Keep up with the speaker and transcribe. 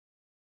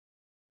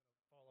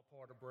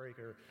apart or break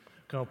or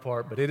come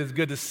apart, but it is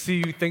good to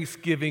see you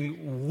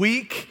Thanksgiving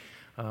week.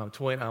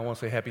 Twin, I want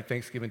to say happy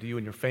Thanksgiving to you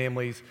and your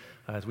families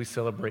as we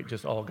celebrate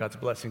just all God's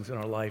blessings in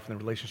our life and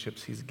the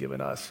relationships He's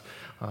given us.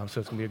 So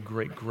it's going to be a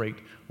great, great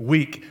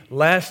week.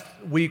 Last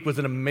week was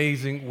an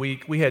amazing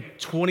week. We had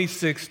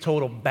 26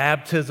 total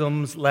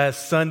baptisms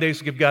last Sunday,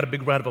 so give God a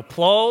big round of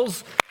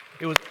applause.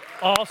 It was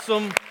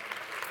awesome.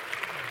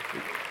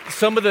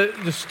 Some of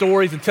the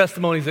stories and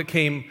testimonies that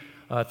came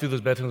through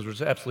those baptisms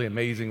was absolutely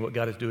amazing what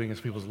God is doing in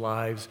people's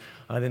lives.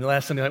 Then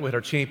last Sunday night we had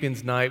our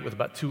Champions Night with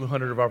about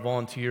 200 of our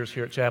volunteers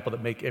here at Chapel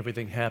that make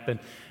everything happen.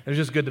 And it was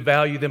just good to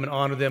value them and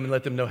honor them and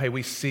let them know, hey,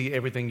 we see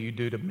everything you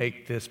do to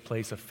make this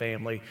place a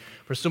family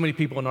for so many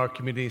people in our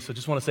community. So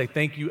just want to say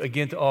thank you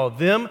again to all of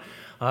them.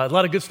 A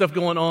lot of good stuff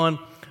going on.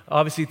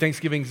 Obviously,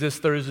 Thanksgiving's this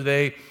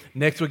Thursday.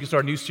 Next week, we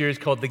start a new series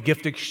called The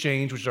Gift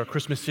Exchange, which is our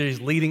Christmas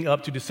series leading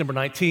up to December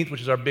 19th,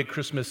 which is our big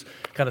Christmas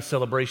kind of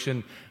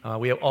celebration.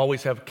 We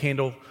always have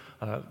candlelight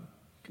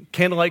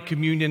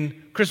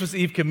communion, Christmas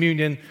Eve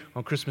communion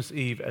on Christmas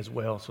Eve as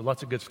well. So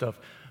lots of good stuff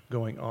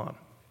going on.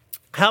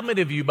 How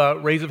many of you, by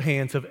raise of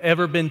hands, have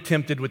ever been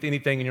tempted with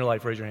anything in your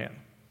life? Raise your hand.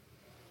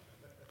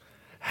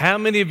 How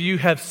many of you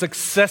have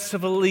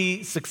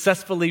successfully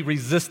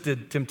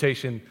resisted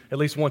temptation at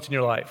least once in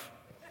your life?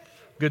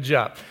 Good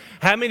job.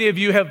 How many of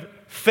you have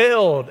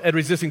failed at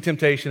resisting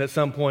temptation at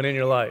some point in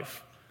your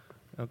life?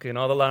 Okay, and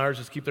all the liars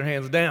just keep their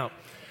hands down.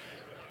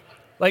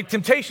 Like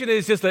temptation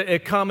is just a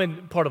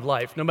common part of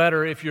life, no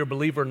matter if you're a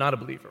believer or not a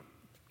believer.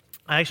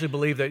 I actually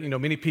believe that,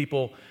 many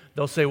people,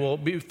 they'll say, well,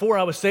 before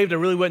I was saved, I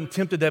really wasn't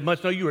tempted that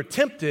much. No, you were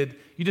tempted.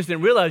 You just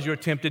didn't realize you were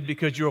tempted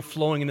because you were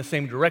flowing in the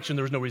same direction.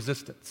 There was no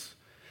resistance.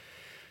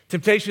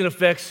 Temptation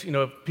affects,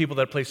 people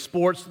that play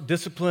sports,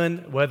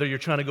 discipline, whether you're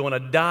trying to go on a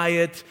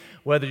diet,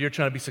 whether you're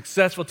trying to be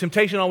successful.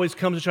 Temptation always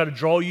comes to try to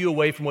draw you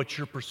away from what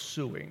you're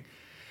pursuing.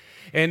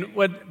 And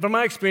from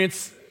my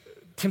experience,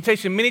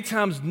 temptation many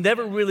times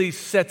never really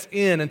sets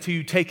in until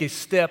you take a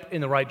step in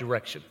the right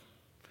direction,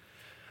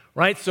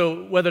 right?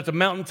 So whether it's a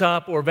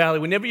mountaintop or a valley,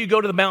 whenever you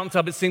go to the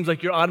mountaintop, it seems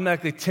like you're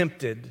automatically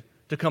tempted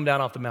to come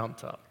down off the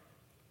mountaintop.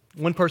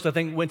 One person, I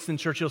think Winston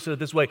Churchill said it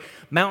this way: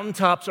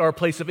 mountaintops are a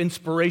place of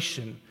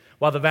inspiration,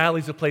 while the valley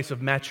is a place of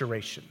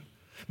maturation.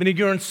 Meaning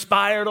you're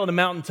inspired on the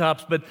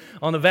mountaintops, but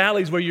on the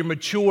valleys where you're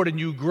matured and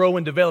you grow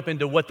and develop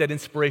into what that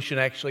inspiration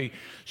actually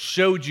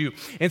showed you.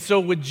 And so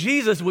with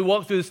Jesus, we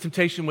walk through this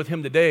temptation with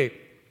Him today.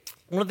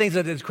 One of the things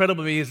that is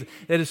incredible to me is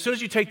that as soon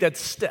as you take that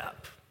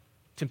step,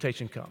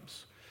 temptation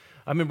comes.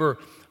 I remember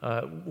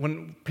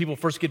when people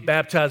first get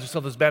baptized, we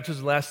saw this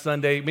baptism last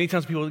Sunday. Many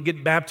times people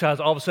get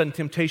baptized, all of a sudden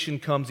temptation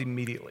comes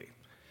immediately.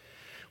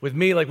 With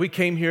me, we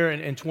came here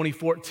in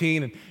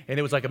 2014, and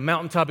it was like a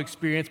mountaintop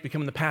experience,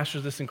 becoming the pastor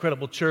of this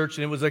incredible church,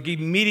 and it was like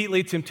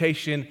immediately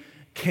temptation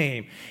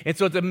came. And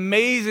so it's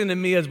amazing to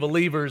me as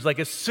believers,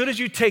 as soon as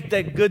you take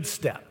that good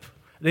step,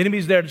 the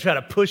enemy's there to try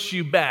to push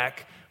you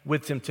back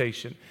with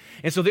temptation.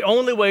 And so the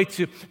only way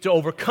to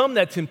overcome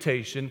that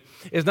temptation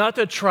is not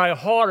to try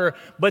harder,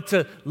 but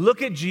to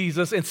look at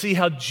Jesus and see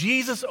how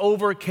Jesus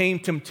overcame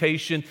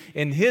temptation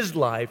in His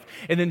life,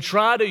 and then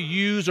try to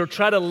use or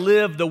try to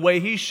live the way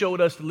He showed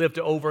us to live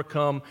to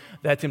overcome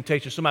that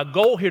temptation. So my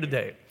goal here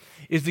today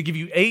is to give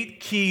you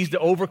 8 keys to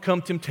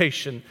overcome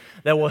temptation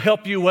that will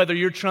help you whether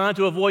you're trying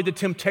to avoid the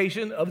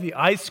temptation of the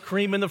ice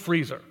cream in the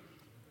freezer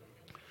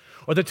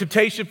or the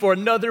temptation for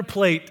another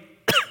plate,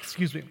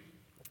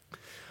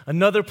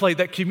 another plate,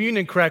 that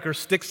communion cracker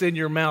sticks in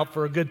your mouth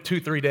for a good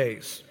 2-3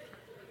 days.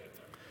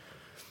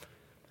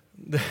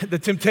 The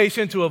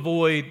temptation to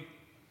avoid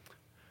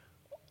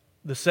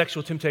the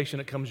sexual temptation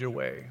that comes your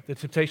way, the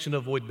temptation to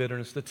avoid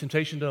bitterness, the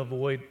temptation to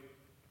avoid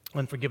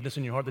unforgiveness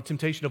in your heart, the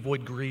temptation to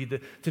avoid greed,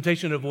 the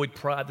temptation to avoid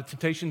pride, the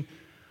temptation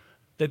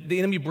that the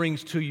enemy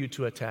brings to you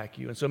to attack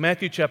you. And so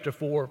Matthew chapter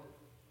 4,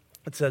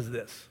 it says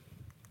this.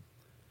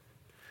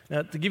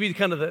 Now, to give you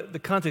kind of the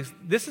context,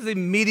 this is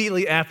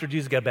immediately after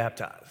Jesus got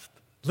baptized.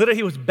 Literally,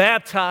 He was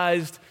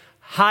baptized,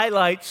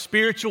 highlight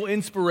spiritual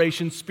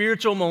inspiration,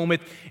 spiritual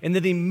moment, and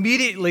then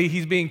immediately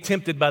He's being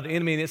tempted by the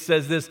enemy. And it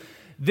says this: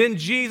 then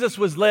Jesus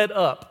was led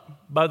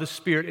up by the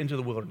Spirit into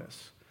the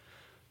wilderness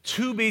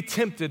to be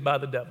tempted by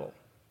the devil.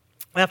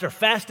 After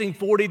fasting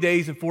 40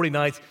 days and 40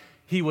 nights,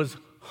 He was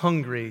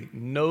hungry.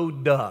 No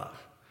duh.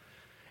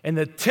 And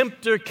the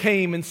tempter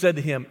came and said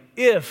to Him,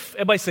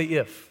 everybody say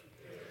if.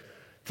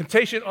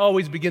 Temptation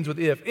always begins with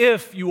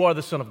if you are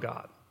the Son of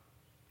God,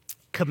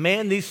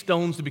 command these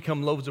stones to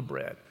become loaves of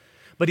bread.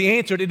 But He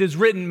answered, it is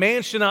written,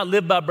 man shall not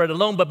live by bread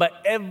alone, but by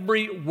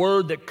every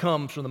word that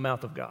comes from the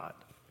mouth of God.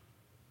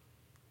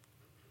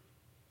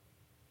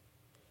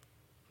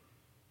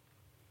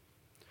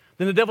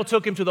 Then the devil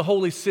took Him to the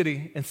holy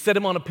city and set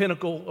Him on a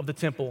pinnacle of the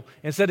temple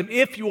and said to Him,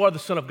 if you are the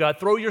Son of God,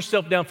 throw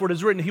yourself down, for it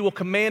is written, He will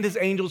command His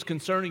angels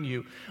concerning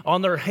you.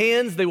 On their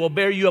hands they will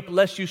bear you up,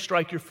 lest you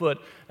strike your foot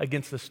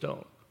against the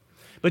stone.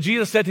 But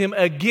Jesus said to him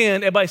again,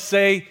 everybody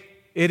say,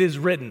 it is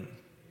written.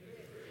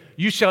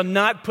 You shall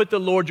not put the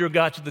Lord your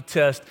God to the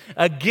test.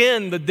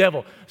 Again, the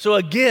devil. So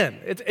again,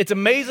 it's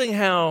amazing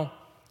how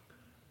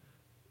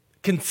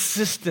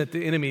consistent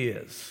the enemy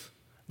is.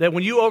 that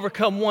when you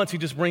overcome once, he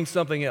just brings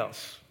something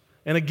else.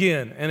 And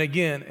again, and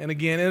again, and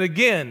again, and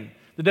again.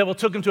 The devil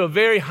took him to a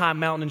very high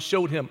mountain and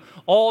showed him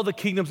all the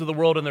kingdoms of the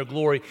world and their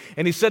glory.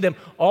 And he said to him,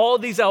 all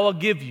these I will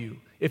give you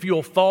if you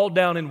will fall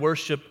down and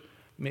worship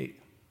me.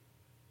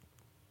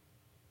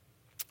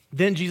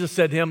 Then Jesus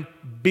said to him,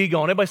 be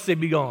gone. Everybody say,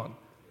 be gone.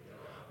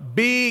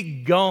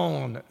 Be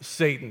gone,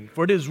 Satan.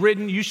 For it is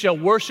written, you shall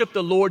worship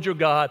the Lord your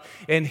God,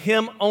 and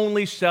him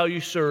only shall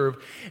you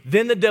serve.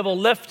 Then the devil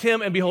left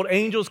him, and behold,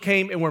 angels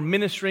came and were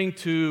ministering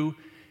to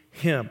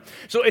him.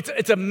 So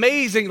it's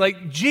amazing,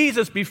 like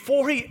Jesus,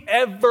 before he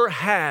ever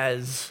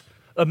has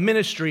a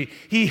ministry,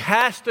 he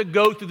has to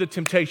go through the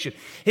temptation.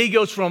 He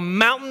goes from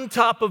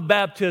mountaintop of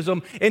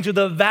baptism into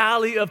the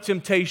valley of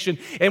temptation.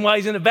 And while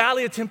he's in the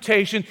valley of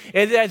temptation,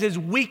 it is his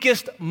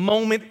weakest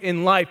moment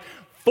in life.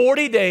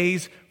 40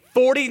 days,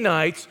 40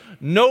 nights,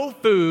 no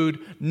food,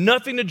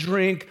 nothing to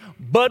drink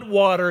but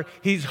water.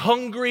 He's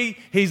hungry,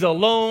 he's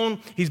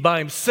alone, he's by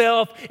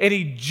himself, and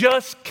he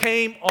just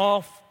came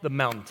off the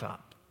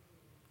mountaintop.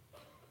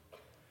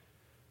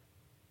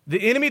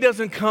 The enemy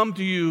doesn't come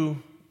to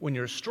you when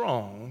you're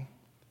strong.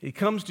 He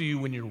comes to you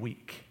when you're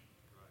weak.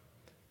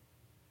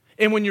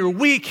 And when you're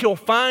weak, he'll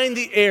find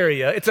the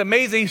area. It's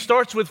amazing. He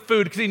starts with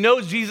food because he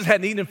knows Jesus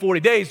hadn't eaten in 40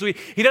 days. So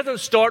he doesn't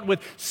start with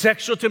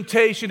sexual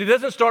temptation. He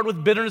doesn't start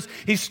with bitterness.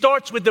 He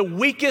starts with the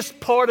weakest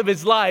part of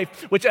his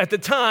life, which at the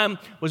time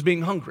was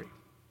being hungry.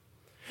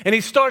 And he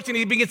starts and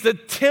he begins to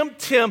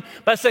tempt him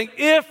by saying,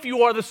 if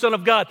you are the Son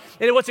of God.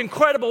 And what's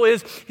incredible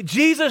is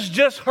Jesus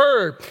just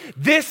heard,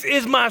 this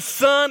is my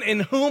Son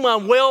in whom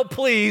I'm well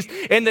pleased.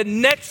 And the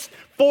next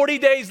 40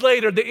 days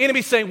later, the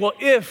enemy's saying, well,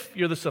 if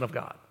you're the Son of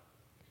God.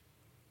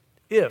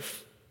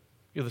 If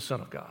you're the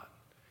Son of God.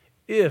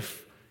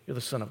 If you're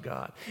the Son of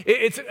God.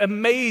 It's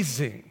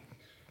amazing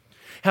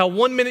how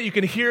 1 minute you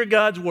can hear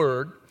God's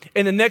word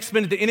and the next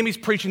minute the enemy's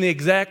preaching the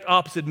exact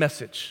opposite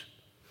message.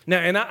 Now,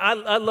 and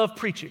I love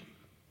preaching.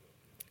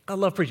 I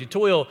love preaching.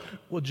 Toya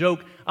will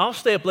joke, I'll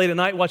stay up late at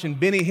night watching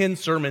Benny Hinn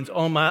sermons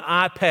on my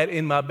iPad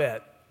in my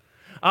bed.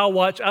 I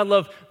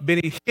love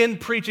Benny Hinn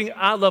preaching.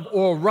 I love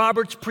Oral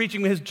Roberts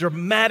preaching with his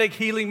dramatic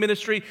healing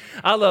ministry.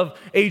 I love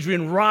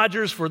Adrian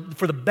Rogers for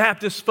the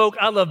Baptist folk.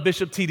 I love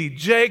Bishop T.D.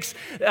 Jakes.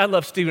 I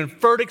love Stephen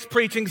Furtick's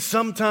preaching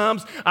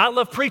sometimes. I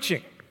love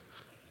preaching.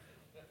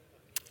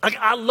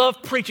 I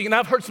love preaching, and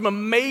I've heard some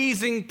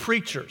amazing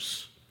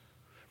preachers.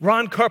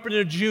 Ron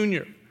Carpenter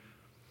Jr.,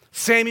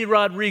 Sammy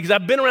Rodriguez.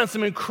 I've been around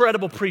some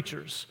incredible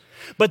preachers.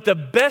 But the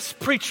best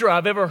preacher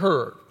I've ever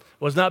heard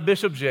was not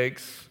Bishop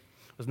Jakes,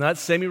 was not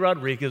Sammy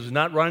Rodriguez, was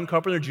not Ron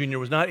Carpenter Jr.,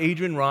 was not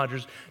Adrian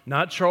Rogers,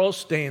 not Charles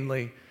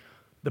Stanley.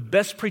 The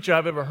best preacher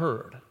I've ever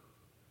heard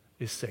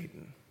is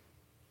Satan.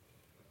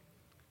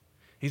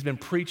 He's been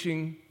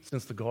preaching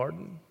since the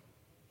garden.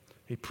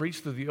 He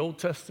preached through the Old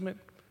Testament.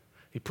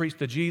 He preached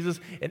to Jesus.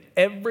 And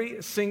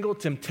every single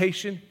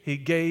temptation he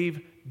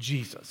gave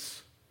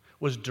Jesus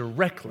was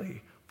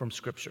directly from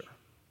Scripture.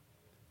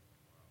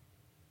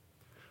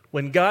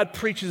 When God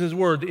preaches his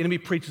word, the enemy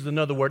preaches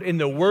another word. And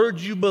the word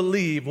you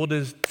believe will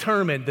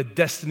determine the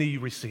destiny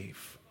you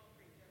receive.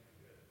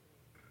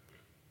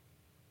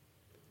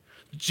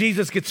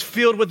 Jesus gets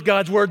filled with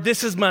God's word.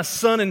 This is my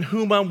Son in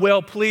whom I'm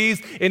well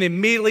pleased. And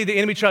immediately the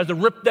enemy tries to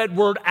rip that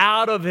word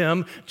out of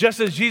him, just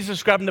as Jesus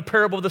described in the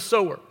parable of the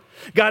sower.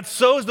 God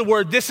sows the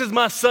word, this is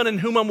my Son in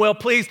whom I'm well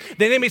pleased.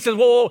 The enemy says,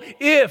 whoa,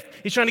 if.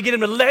 He's trying to get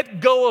him to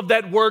let go of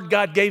that word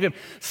God gave him.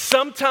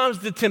 Sometimes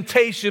the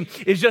temptation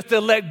is just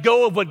to let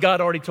go of what God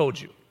already told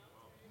you.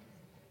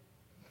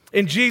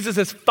 And Jesus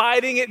is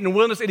fighting it in the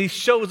wilderness, and he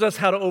shows us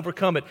how to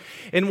overcome it.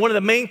 And one of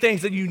the main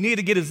things that you need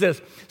to get is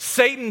this: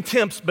 Satan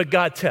tempts, but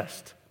God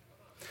tests.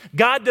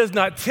 God does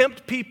not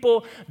tempt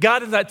people. God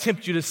does not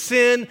tempt you to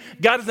sin.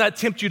 God does not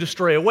tempt you to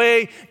stray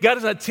away. God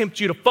does not tempt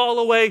you to fall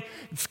away.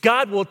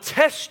 God will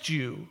test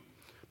you,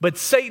 but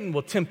Satan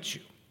will tempt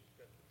you.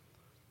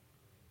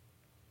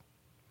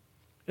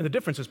 And the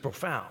difference is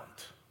profound.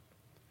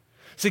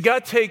 See,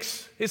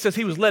 it says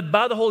he was led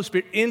by the Holy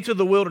Spirit into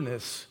the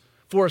wilderness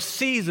for a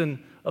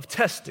season of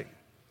testing.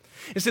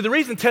 And see, the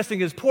reason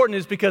testing is important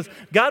is because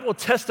God will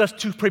test us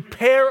to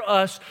prepare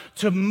us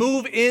to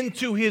move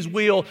into his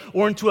will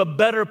or into a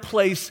better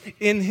place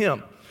in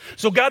him.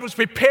 So God was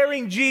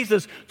preparing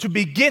Jesus to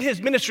begin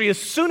his ministry. As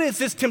soon as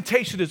this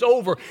temptation is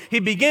over, he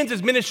begins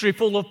his ministry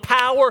full of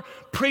power,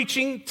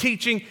 preaching,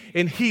 teaching,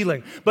 and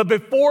healing. But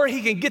before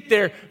he can get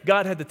there,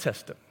 God had to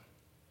test him.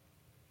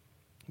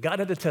 God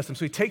had to test him.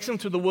 So he takes him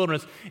to the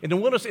wilderness. And the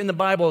wilderness in the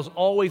Bible is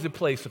always a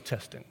place of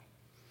testing.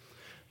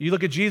 You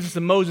look at Jesus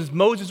and Moses.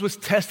 Moses was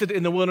tested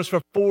in the wilderness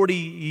for 40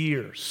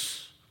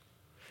 years.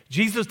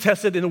 Jesus was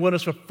tested in the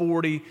wilderness for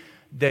 40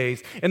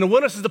 days. And the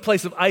wilderness is a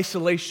place of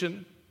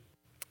isolation.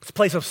 It's a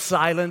place of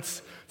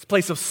silence. It's a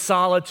place of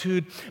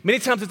solitude. Many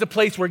times it's a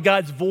place where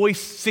God's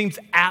voice seems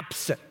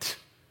absent.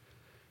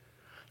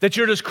 That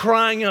you're just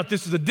crying out,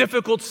 this is a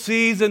difficult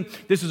season,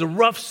 this is a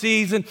rough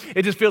season,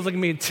 it just feels like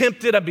I'm being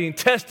tempted, I'm being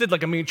tested,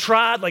 like I'm being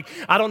tried, like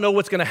I don't know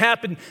what's going to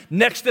happen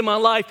next in my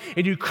life,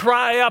 and you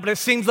cry out, but it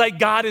seems like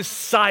God is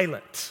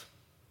silent.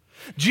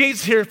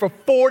 Jesus here for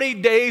 40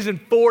 days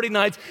and 40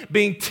 nights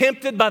being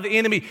tempted by the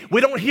enemy.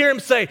 We don't hear him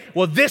say,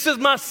 well, this is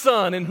my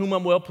son in whom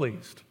I'm well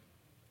pleased.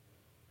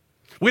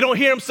 We don't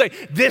hear him say,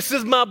 this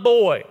is my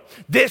boy.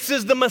 This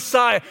is the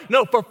Messiah.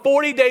 No, for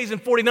 40 days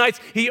and 40 nights,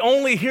 he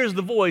only hears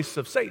the voice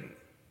of Satan.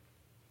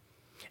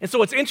 And so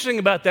what's interesting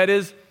about that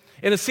is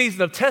in a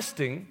season of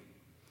testing,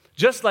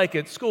 just like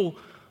at school,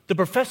 the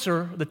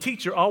professor, the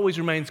teacher always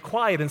remains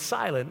quiet and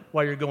silent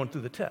while you're going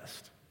through the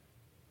test.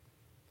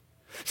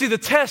 See, the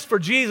test for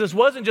Jesus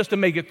wasn't just to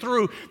make it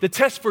through. The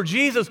test for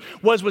Jesus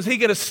was he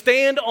going to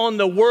stand on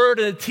the word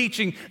and the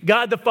teaching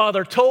God the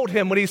Father told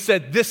him when he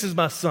said, this is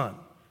my son?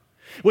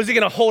 Was he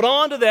going to hold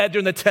on to that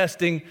during the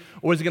testing,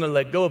 or was he going to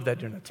let go of that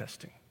during the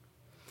testing?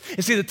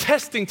 And see, the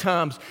testing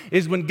times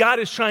is when God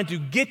is trying to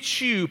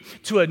get you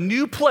to a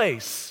new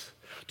place,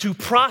 to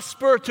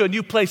prosper, to a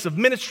new place of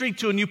ministry,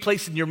 to a new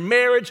place in your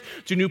marriage,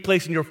 to a new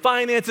place in your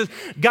finances.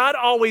 God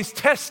always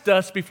tests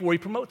us before he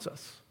promotes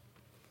us.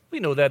 We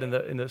know that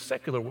in the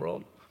secular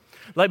world.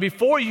 Like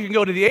before you can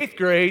go to the 8th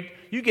grade,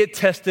 you get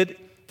tested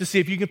to see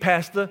if you can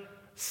pass the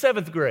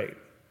 7th grade.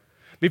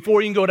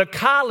 Before you can go to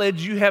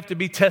college, you have to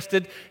be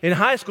tested in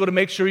high school to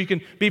make sure you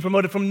can be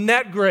promoted from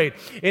that grade.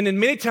 And then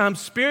many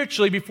times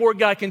spiritually, before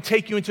God can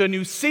take you into a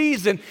new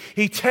season,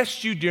 he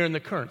tests you during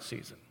the current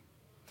season.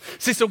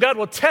 See, so God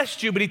will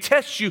test you, but he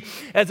tests you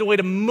as a way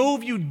to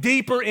move you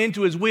deeper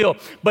into his will.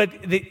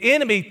 But the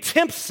enemy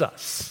tempts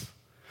us,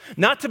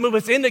 not to move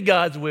us into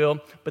God's will,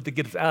 but to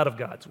get us out of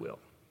God's will.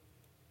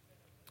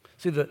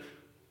 See,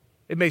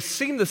 it may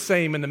seem the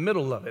same in the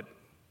middle of it,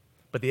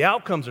 but the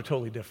outcomes are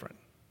totally different.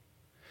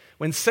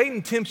 When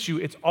Satan tempts you,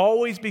 it's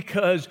always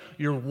because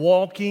you're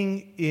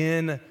walking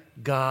in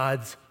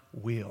God's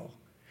will.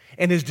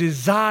 And his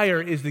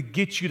desire is to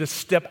get you to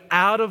step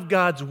out of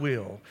God's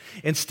will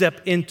and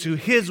step into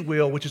his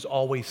will, which is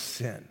always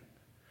sin.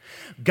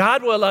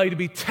 God will allow you to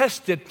be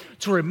tested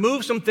to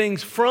remove some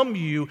things from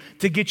you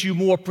to get you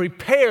more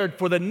prepared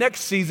for the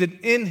next season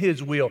in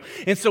his will.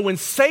 And so when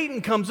Satan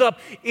comes up,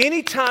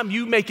 anytime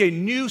you make a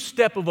new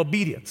step of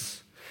obedience,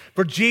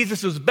 for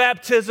Jesus, it was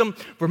baptism.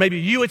 For maybe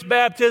you, it's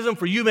baptism.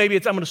 For you, maybe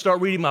it's I'm going to start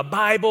reading my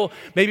Bible.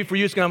 Maybe for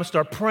you, it's I'm going to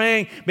start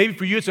praying. Maybe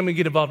for you, it's I'm going to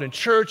get involved in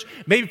church.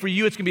 Maybe for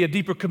you, it's going to be a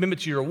deeper commitment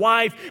to your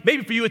wife.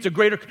 Maybe for you, it's a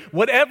greater,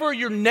 whatever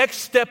your next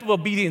step of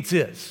obedience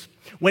is.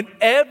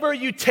 Whenever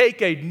you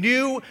take a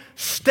new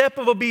step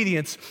of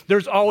obedience,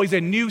 there's always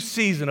a new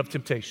season of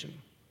temptation.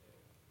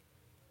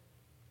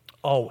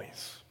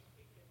 Always.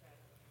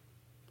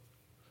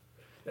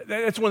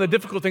 That's one of the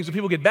difficult things when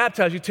people get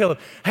baptized. You tell them,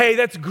 hey,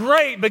 that's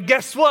great, but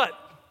guess what?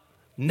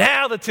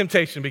 Now the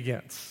temptation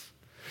begins.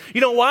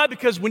 You know why?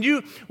 Because when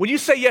you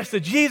say yes to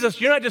Jesus,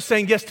 you're not just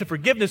saying yes to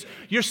forgiveness.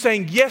 You're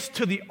saying yes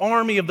to the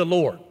army of the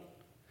Lord.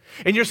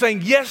 And you're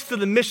saying yes to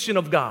the mission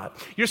of God.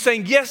 You're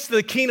saying yes to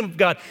the kingdom of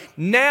God.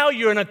 Now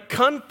you're in a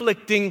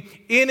conflicting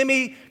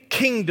enemy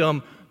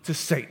kingdom to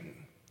Satan.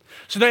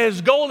 So now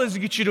his goal is to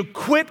get you to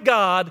quit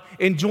God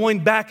and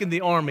join back in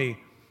the army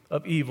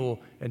of evil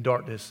and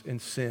darkness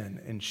and sin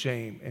and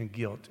shame and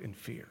guilt and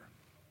fear.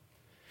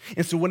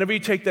 And so whenever you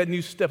take that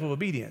new step of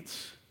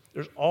obedience,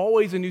 there's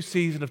always a new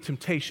season of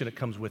temptation that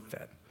comes with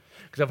that.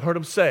 Because I've heard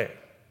them say,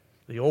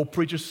 the old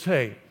preachers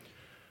say,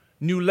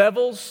 new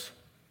levels,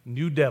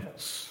 new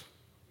devils.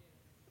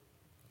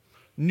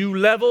 New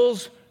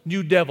levels,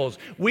 new devils.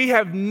 We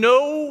have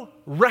no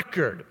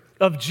record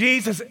of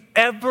Jesus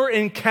ever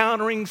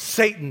encountering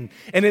Satan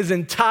in his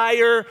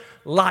entire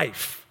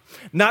life.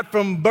 Not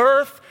from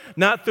birth,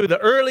 not through the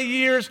early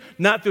years,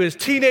 not through his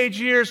teenage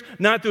years,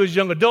 not through his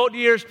young adult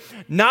years.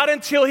 Not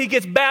until he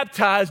gets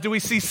baptized do we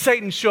see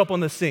Satan show up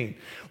on the scene.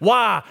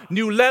 Why?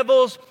 New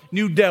levels,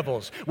 new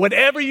devils.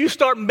 Whenever you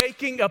start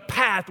making a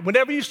path,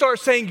 whenever you start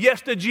saying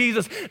yes to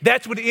Jesus,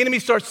 that's when the enemy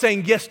starts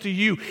saying yes to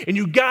you. And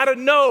you got to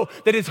know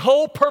that his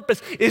whole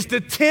purpose is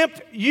to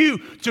tempt you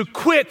to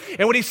quit.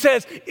 And when he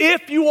says,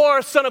 if you are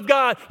a son of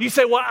God, you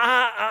say, well,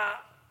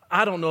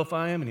 I don't know if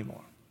I am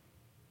anymore.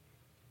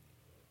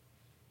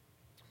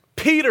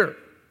 Peter,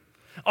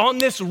 on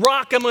this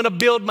rock I'm going to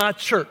build my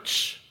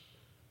church.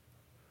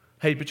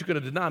 Hey, but you're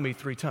going to deny me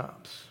 3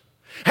 times.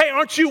 Hey,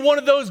 aren't you one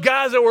of those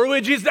guys that were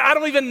with Jesus? I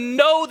don't even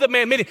know the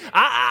man.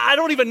 I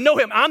don't even know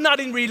him. I'm not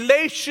in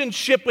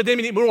relationship with him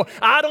anymore.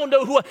 I don't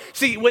know who.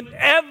 See,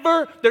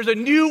 whenever there's a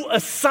new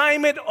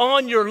assignment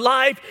on your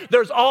life,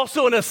 there's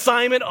also an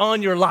assignment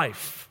on your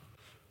life.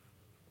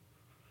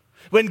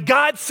 When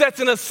God sets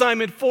an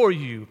assignment for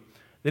you,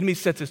 the enemy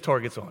sets his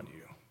targets on you.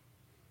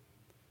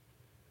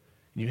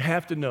 You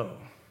have to know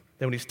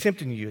that when he's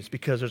tempting you, it's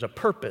because there's a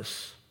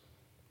purpose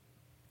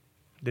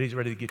that he's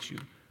ready to get you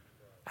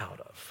out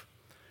of.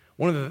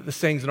 One of the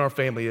sayings in our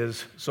family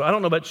is, so I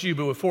don't know about you,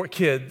 but with 4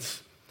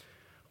 kids,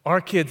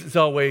 our kids is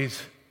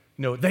always,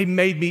 they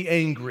made me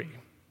angry.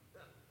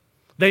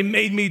 They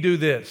made me do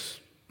this.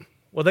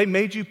 Well, they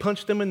made you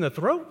punch them in the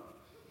throat?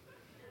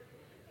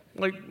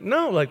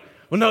 No,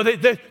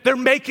 they're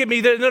making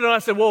me. No. I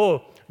said,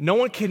 whoa, no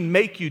one can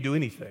make you do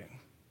anything.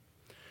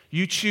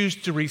 You choose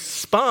to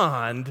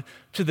respond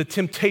to the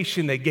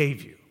temptation they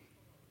gave you.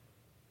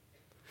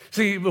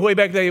 See, way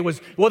back then it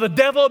was, well, the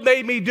devil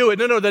made me do it.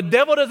 No, the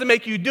devil doesn't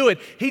make you do it.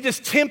 He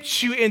just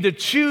tempts you into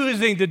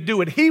choosing to do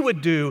what he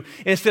would do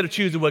instead of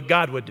choosing what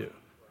God would do.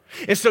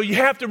 And so you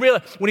have to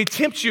realize when he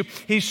tempts you,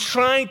 he's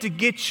trying to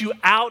get you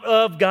out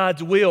of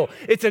God's will.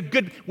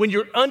 When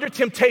you're under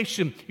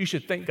temptation, you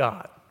should thank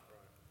God.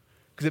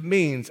 Because it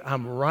means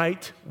I'm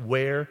right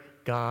where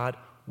God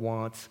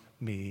wants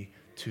me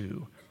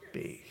to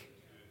be.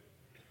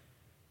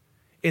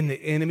 And the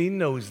enemy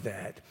knows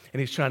that. And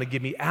he's trying to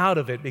get me out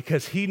of it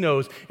because he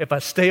knows if I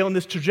stay on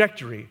this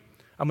trajectory,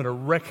 I'm going to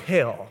wreck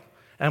hell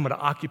and I'm going to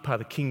occupy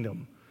the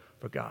kingdom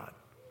for God.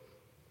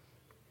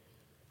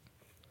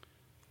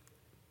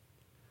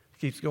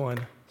 Keeps going.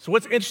 So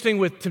what's interesting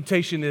with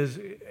temptation is,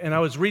 and I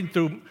was reading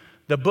through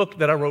the book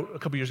that I wrote a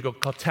couple years ago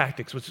called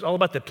Tactics, which is all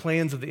about the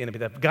plans of the enemy.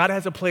 That God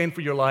has a plan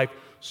for your life,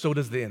 so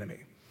does the enemy.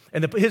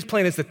 And his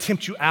plan is to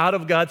tempt you out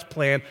of God's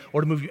plan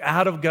or to move you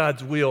out of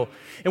God's will.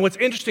 And what's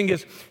interesting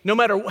is no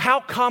matter how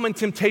common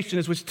temptation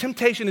is, which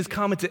temptation is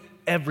common to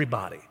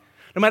everybody,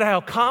 no matter how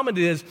common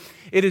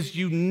it is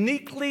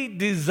uniquely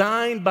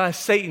designed by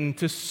Satan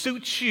to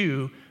suit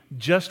you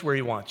just where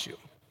he wants you.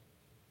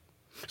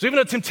 So even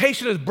though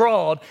temptation is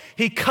broad,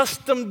 he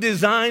custom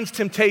designs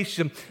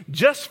temptation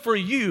just for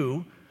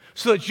you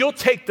so that you'll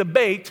take the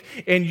bait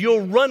and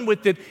you'll run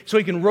with it so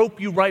he can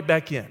rope you right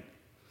back in.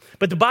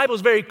 But the Bible is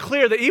very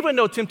clear that even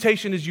though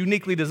temptation is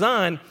uniquely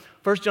designed,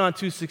 1 John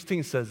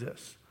 2:16 says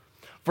this,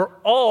 for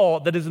all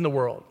that is in the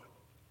world,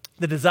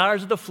 the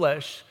desires of the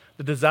flesh,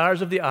 the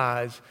desires of the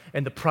eyes,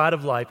 and the pride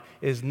of life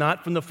is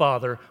not from the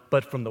Father,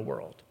 but from the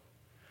world.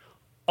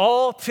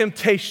 All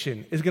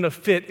temptation is going to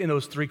fit in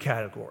those three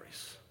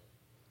categories.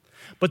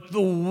 But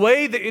the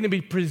way the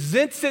enemy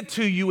presents it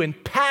to you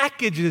and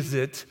packages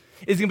it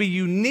is going to be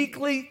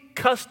uniquely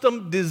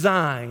custom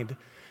designed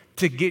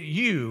to get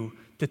you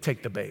to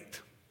take the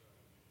bait.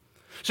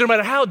 So no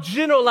matter how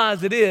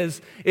generalized it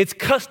is, it's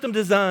custom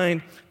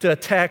designed to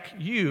attack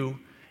you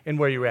and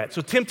where you're at.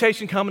 So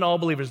temptation common to all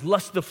believers,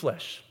 lust of the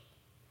flesh.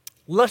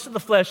 Lust of the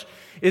flesh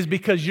is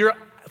because your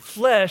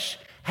flesh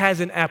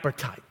has an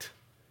appetite.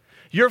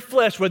 Your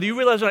flesh, whether you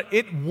realize it or not,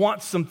 it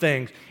wants some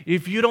things.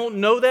 If you don't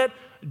know that,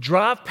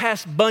 drive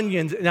past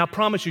Bunyan's and I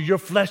promise you, your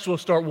flesh will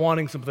start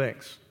wanting some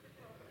things.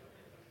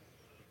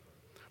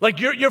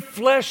 Like your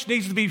flesh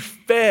needs to be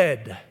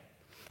fed.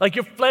 Like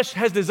your flesh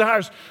has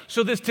desires.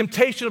 So this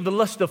temptation of the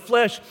lust of the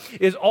flesh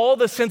is all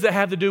the sins that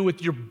have to do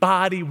with your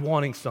body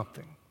wanting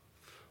something.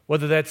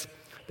 Whether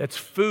that's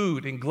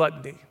food and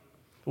gluttony,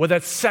 whether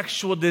that's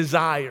sexual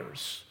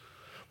desires,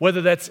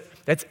 whether that's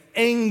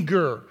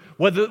anger,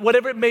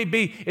 whatever it may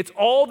be, it's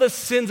all the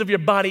sins of your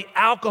body,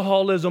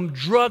 alcoholism,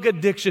 drug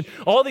addiction,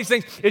 all these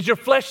things is your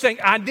flesh saying,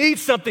 I need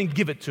something,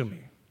 give it to me.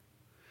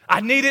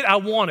 I need it, I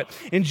want it.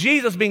 And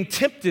Jesus being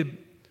tempted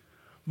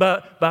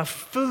by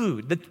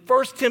food. The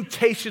first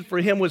temptation for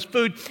him was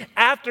food.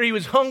 After he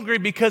was hungry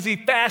because he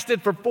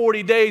fasted for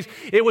 40 days,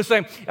 it was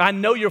saying, I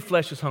know your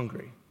flesh is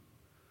hungry.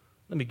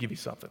 Let me give you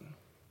something.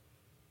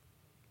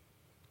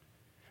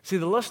 See,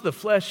 the lust of the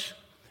flesh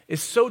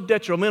is so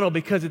detrimental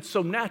because it's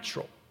so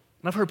natural.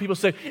 And I've heard people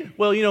say,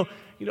 well,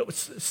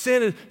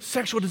 sin,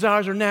 sexual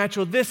desires are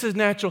natural. This is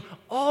natural.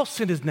 All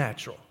sin is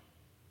natural.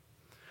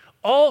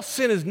 All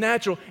sin is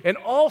natural, and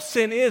all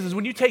sin is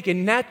when you take a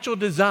natural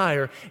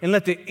desire and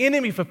let the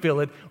enemy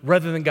fulfill it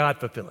rather than God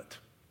fulfill it.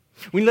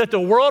 When you let the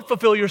world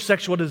fulfill your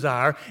sexual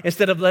desire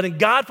instead of letting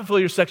God fulfill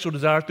your sexual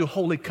desire through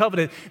holy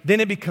covenant, then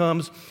it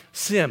becomes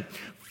sin.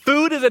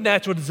 Food is a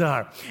natural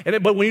desire,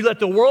 but when you let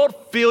the world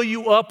fill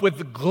you up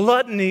with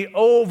gluttony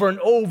over and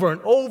over and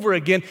over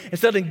again,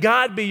 instead of letting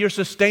God be your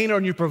sustainer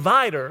and your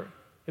provider,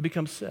 it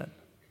becomes sin.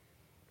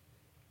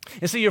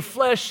 And so your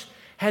flesh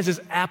has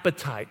this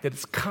appetite that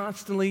it's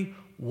constantly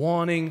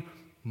wanting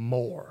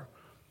more.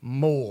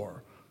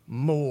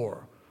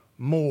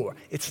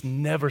 It's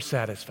never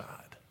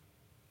satisfied.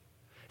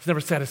 It's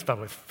never satisfied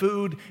with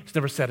food. It's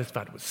never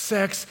satisfied with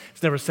sex.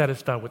 It's never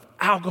satisfied with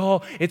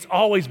alcohol. It's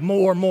always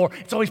more.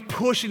 It's always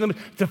pushing them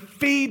to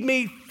feed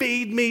me.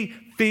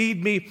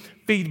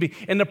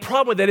 And the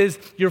problem with that is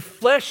your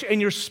flesh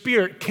and your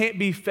spirit can't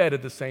be fed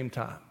at the same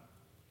time.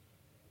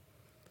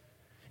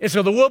 And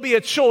so there will be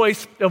a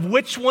choice of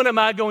which one am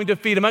I going to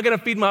feed? Am I going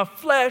to feed my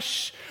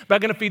flesh? Am I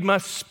going to feed my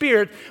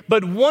spirit?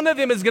 But one of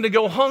them is going to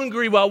go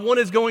hungry while one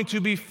is going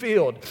to be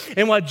filled.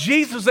 And what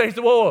Jesus says,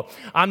 whoa,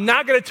 I'm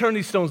not going to turn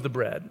these stones to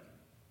bread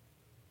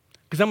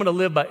because I'm going to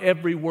live by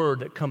every word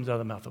that comes out of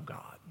the mouth of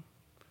God.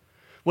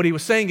 What he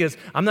was saying is,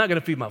 I'm not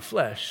going to feed my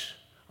flesh.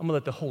 I'm going to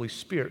let the Holy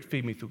Spirit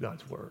feed me through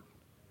God's word.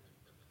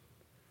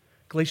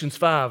 Galatians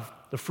 5,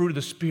 the fruit of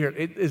the Spirit,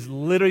 it is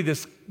literally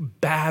this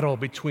battle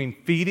between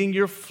feeding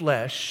your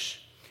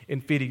flesh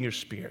and feeding your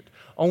spirit.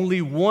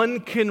 Only one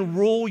can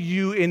rule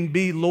you and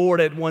be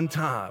Lord at one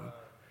time.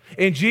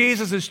 And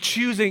Jesus is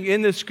choosing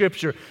in the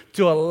scripture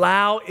to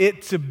allow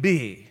it to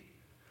be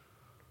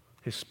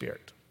his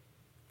spirit.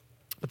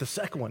 But the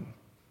second one,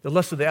 the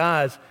lust of the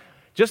eyes,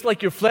 just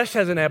like your flesh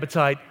has an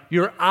appetite,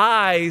 your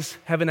eyes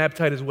have an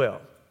appetite as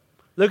well.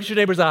 Look at your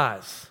neighbor's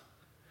eyes.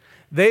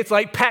 It's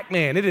like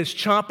Pac-Man. It is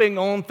chomping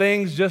on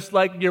things just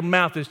like your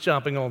mouth is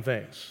chomping on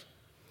things.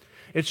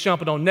 It's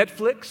chomping on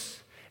Netflix.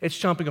 It's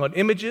chomping on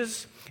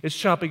images. It's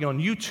chomping on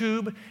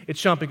YouTube.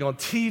 It's chomping on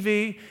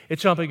TV.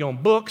 It's chomping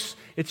on books.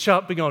 It's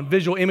chomping on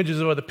visual images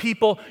of other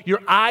people.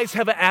 Your eyes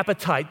have an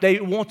appetite. They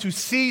want to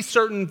see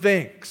certain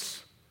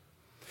things.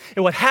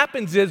 And what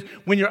happens is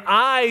when your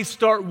eyes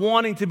start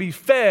wanting to be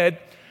fed,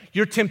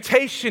 your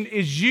temptation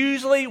is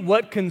usually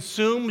what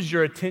consumes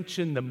your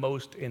attention the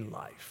most in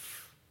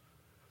life.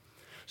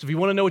 So if you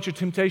want to know what your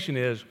temptation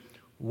is,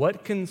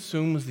 what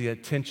consumes the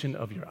attention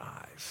of your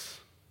eyes?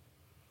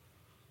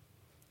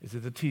 Is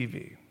it the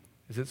TV?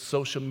 Is it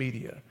social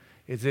media?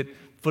 Is it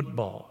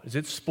football? Is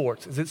it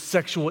sports? Is it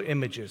sexual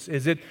images?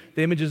 Is it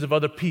the images of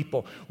other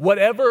people?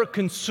 Whatever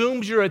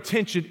consumes your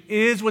attention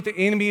is what the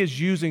enemy is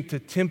using to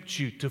tempt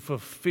you to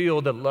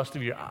fulfill the lust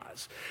of your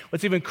eyes.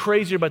 What's even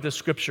crazier about this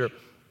scripture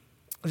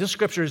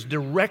is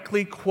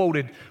directly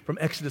quoted from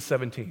Exodus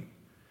 17.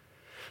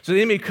 So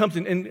the enemy comes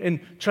and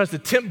tries to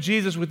tempt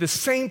Jesus with the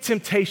same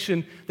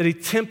temptation that he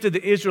tempted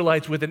the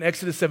Israelites with in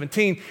Exodus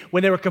 17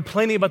 when they were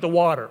complaining about the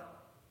water.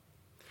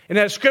 And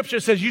that scripture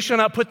says, you shall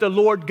not put the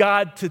Lord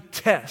God to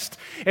test.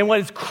 And what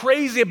is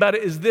crazy about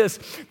it is this,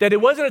 that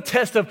it wasn't a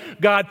test of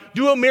God,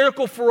 do a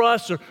miracle for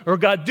us, or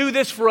God, do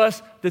this for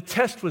us. The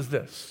test was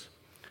this.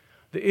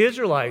 The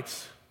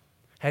Israelites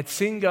had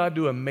seen God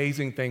do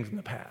amazing things in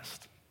the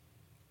past.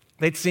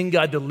 They'd seen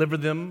God deliver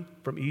them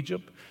from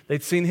Egypt.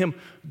 They'd seen him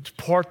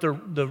part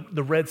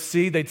the Red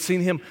Sea. They'd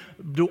seen him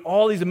do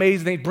all these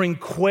amazing things, bring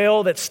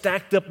quail that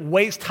stacked up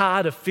waist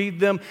high to feed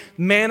them,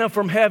 manna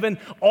from heaven,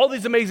 all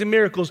these amazing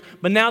miracles,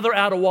 but now they're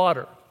out of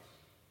water.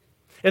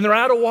 And they're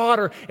out of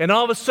water, and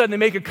all of a sudden they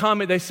make a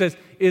comment that says,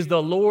 is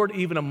the Lord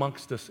even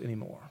amongst us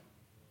anymore?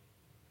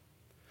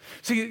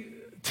 See,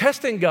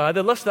 testing God,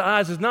 the lust of the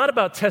eyes, is not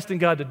about testing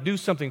God to do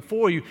something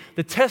for you.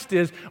 The test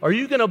is, are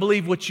you going to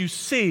believe what you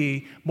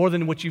see more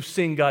than what you've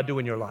seen God do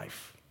in your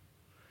life?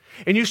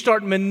 And you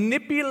start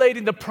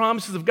manipulating the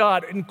promises of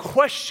God and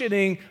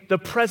questioning the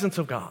presence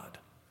of God.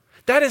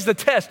 That is the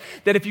test,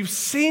 that if you've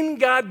seen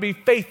God be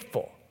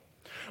faithful,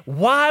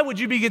 why would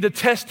you begin to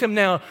test him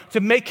now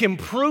to make him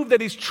prove that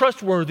he's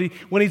trustworthy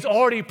when he's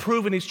already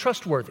proven he's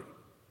trustworthy?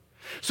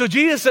 So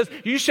Jesus says,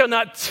 you shall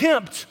not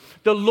tempt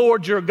the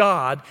Lord your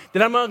God,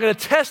 that I'm not going to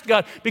test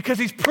God because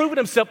he's proven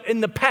himself in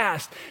the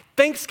past.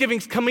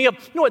 Thanksgiving's coming up.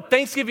 You know what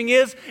Thanksgiving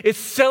is? It's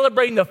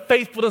celebrating the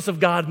faithfulness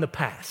of God in the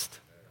past.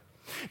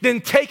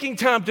 Then taking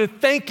time to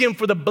thank him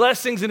for the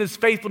blessings and his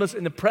faithfulness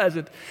in the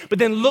present, but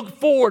then look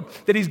forward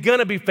that he's going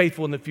to be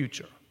faithful in the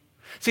future.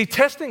 See,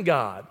 testing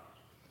God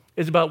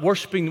is about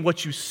worshiping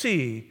what you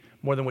see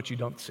more than what you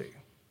don't see.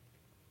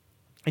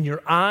 And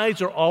your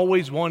eyes are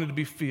always wanting to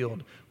be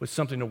filled with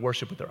something to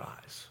worship with their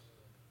eyes.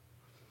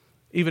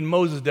 Even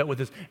Moses dealt with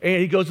this. And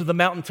he goes to the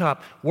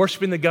mountaintop,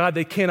 worshiping the God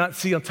they cannot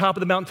see. On top of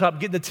the mountaintop,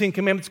 getting the 10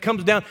 Commandments,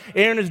 comes down.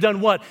 Aaron has done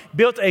what?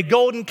 Built a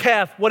golden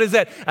calf. What is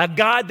that? A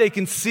God they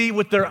can see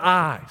with their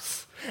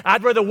eyes.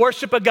 I'd rather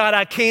worship a God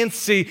I can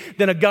see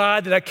than a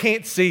God that I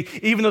can't see,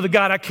 even though the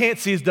God I can't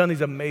see has done these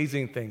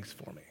amazing things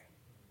for me.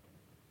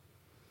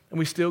 And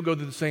we still go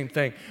through the same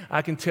thing.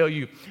 I can tell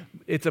you,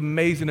 it's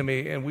amazing to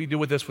me, and we deal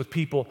with this with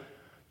people,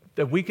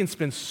 that we can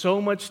spend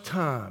so much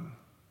time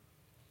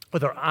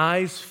with our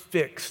eyes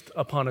fixed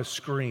upon a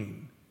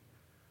screen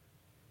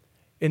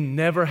and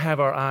never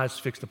have our eyes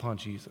fixed upon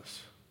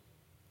Jesus.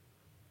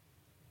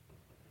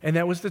 And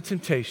that was the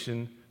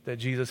temptation that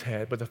Jesus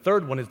had. But the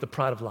third one is the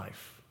pride of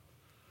life,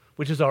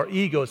 which is our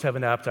egos have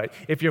an appetite.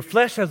 If your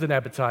flesh has an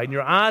appetite and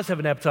your eyes have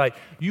an appetite,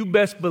 you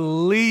best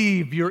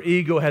believe your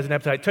ego has an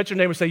appetite. Touch your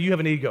neighbor and say, you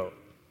have an ego.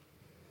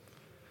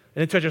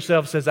 And then touch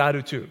yourself and says, I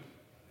do too.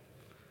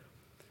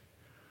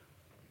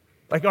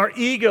 Like our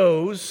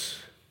egos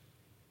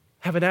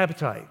have an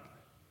appetite.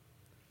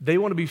 They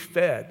want to be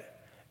fed.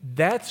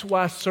 That's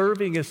why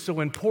serving is so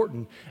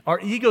important. Our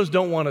egos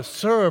don't want to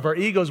serve. Our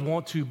egos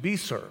want to be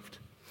served.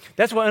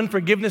 That's why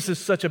unforgiveness is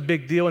such a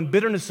big deal and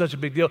bitterness is such a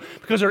big deal,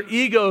 because our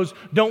egos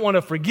don't want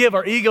to forgive.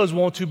 Our egos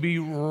want to be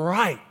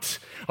right.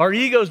 Our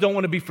egos don't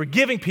want to be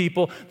forgiving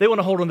people. They want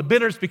to hold on to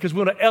bitterness because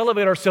we want to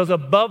elevate ourselves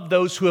above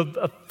those who have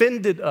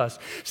offended us.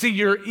 See,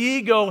 your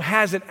ego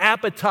has an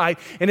appetite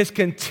and is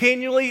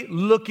continually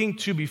looking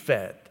to be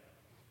fed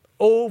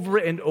over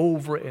and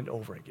over and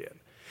over again.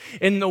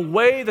 And the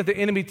way that the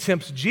enemy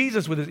tempts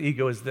Jesus with his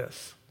ego is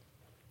this.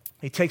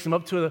 He takes him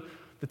up to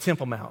the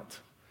Temple Mount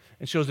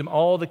and shows him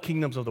all the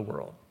kingdoms of the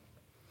world.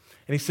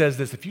 And he says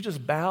this, if you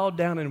just bow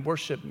down and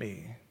worship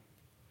me,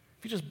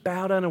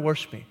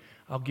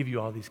 I'll give you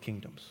all these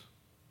kingdoms.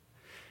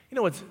 You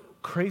know what's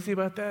crazy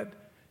about that?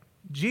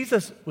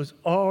 Jesus was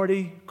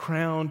already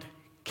crowned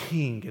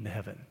king in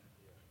heaven.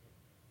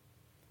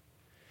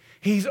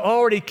 He's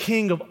already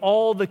king of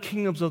all the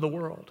kingdoms of the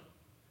world.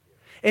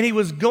 And he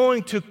was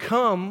going to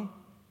come,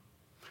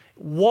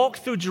 walk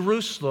through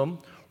Jerusalem,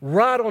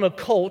 ride on a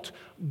colt,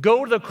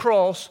 go to the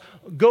cross,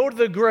 go to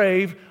the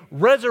grave,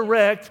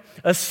 resurrect,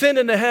 ascend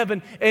into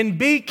heaven, and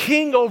be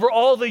king over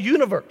all the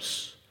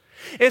universe.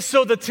 And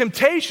so the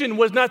temptation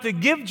was not to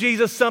give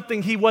Jesus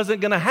something he wasn't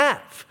going to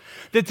have.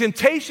 The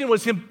temptation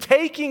was him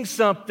taking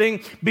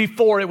something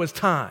before it was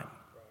time.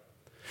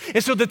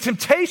 And so the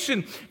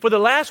temptation for the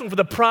last one, for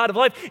the pride of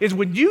life, is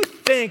when you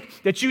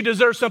think that you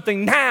deserve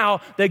something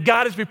now that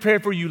God has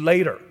prepared for you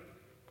later.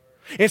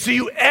 And so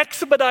you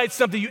expedite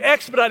something,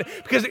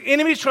 because the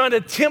enemy is trying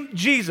to tempt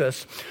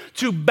Jesus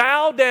to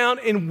bow down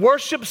and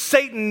worship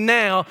Satan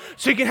now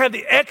so he can have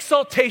the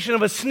exaltation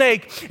of a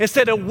snake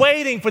instead of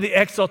waiting for the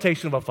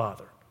exaltation of a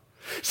father.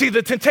 See,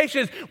 the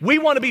temptation is we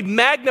want to be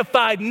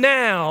magnified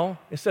now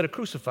instead of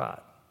crucified.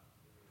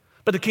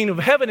 But the kingdom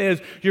of heaven is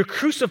you're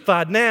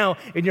crucified now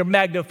and you're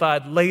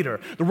magnified later.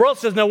 The world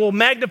says, no, we'll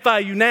magnify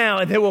you now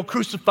and then we'll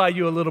crucify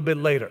you a little bit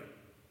later.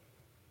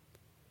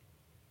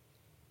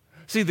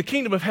 See, the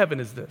kingdom of heaven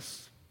is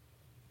this.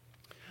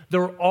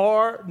 There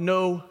are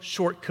no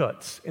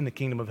shortcuts in the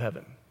kingdom of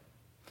heaven.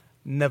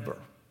 Never.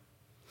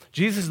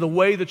 Jesus is the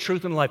way, the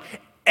truth, and the life.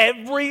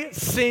 Every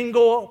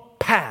single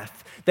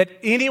path that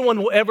anyone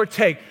will ever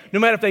take, no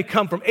matter if they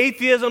come from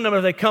atheism, no matter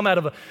if they come out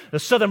of a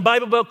Southern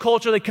Bible Belt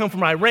culture, they come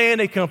from Iran,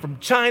 they come from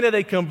China,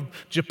 they come from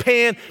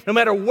Japan, no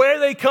matter where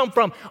they come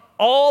from,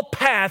 all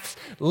paths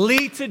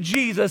lead to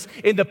Jesus,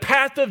 and the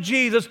path of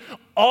Jesus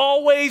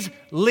always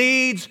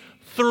leads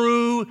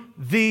through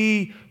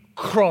the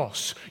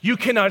cross. You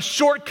cannot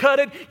shortcut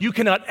it. You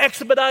cannot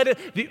expedite it.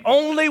 The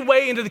only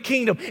way into the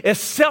kingdom is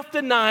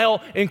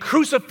self-denial and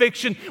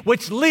crucifixion,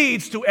 which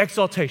leads to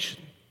exaltation.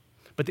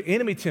 But the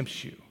enemy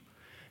tempts you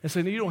and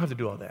says, no, you don't have to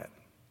do all that.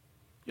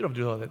 You don't have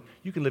to do all that.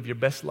 You can live your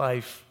best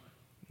life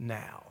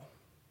now.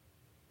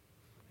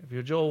 If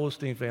you're a Joel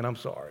Osteen fan, I'm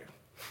sorry.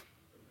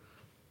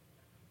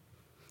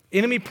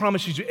 Enemy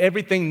promises you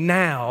everything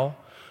now,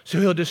 so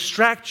he'll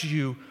distract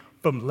you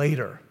from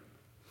later.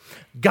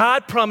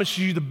 God promises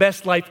you the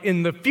best life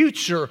in the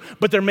future,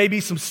 but there may be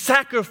some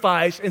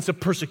sacrifice and some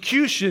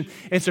persecution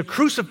and some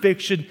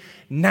crucifixion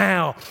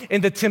now.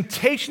 And the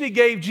temptation he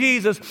gave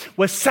Jesus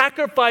was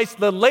sacrifice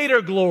the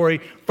later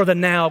glory for the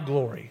now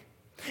glory.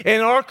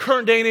 In our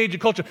current day and age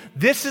of culture,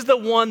 this is the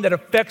one that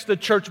affects the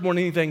church more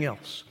than anything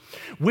else.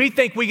 We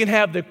think we can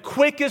have the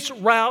quickest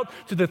route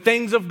to the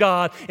things of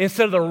God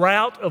instead of the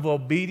route of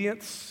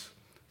obedience,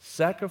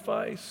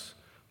 sacrifice,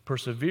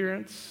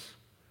 perseverance,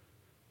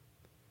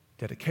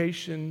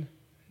 dedication,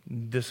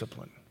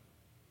 discipline.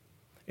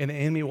 And the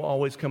enemy will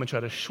always come and try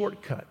to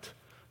shortcut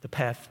the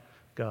path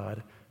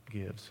God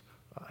gives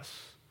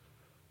us.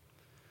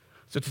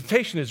 So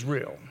temptation is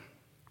real.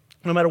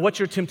 No matter what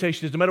your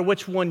temptation is, no matter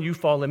which one you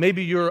fall in,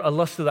 maybe you're a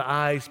lust of the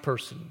eyes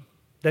person.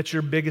 That's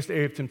your biggest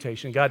area of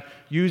temptation. God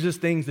uses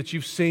things that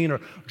you've seen or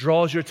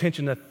draws your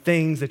attention to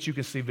things that you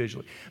can see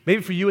visually.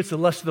 Maybe for you it's the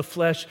lust of the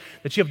flesh,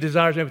 that you have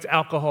desires. Maybe it's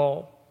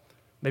alcohol.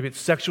 Maybe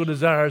it's sexual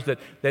desires,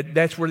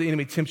 that's where the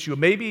enemy tempts you.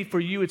 Maybe for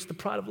you it's the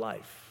pride of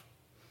life.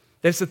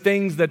 That's the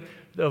things that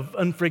of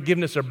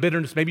unforgiveness or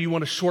bitterness. Maybe you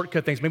want to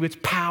shortcut things. Maybe it's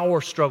power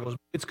struggles.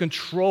 It's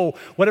control.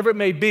 Whatever it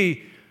may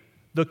be,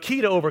 the key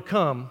to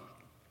overcome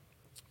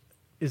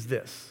is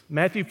this.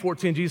 Matthew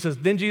 14, Jesus says,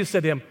 then Jesus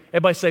said to him,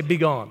 everybody say, be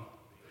gone.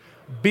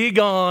 Be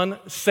gone,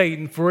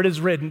 Satan, for it is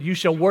written, you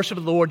shall worship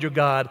the Lord your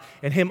God,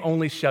 and him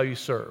only shall you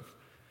serve.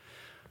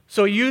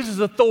 So he uses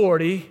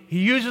authority, he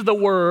uses the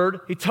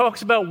word, he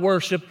talks about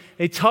worship,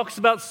 he talks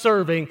about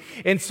serving.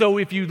 And so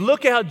if you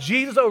look at how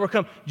Jesus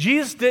overcome,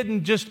 Jesus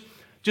didn't just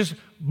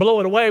blow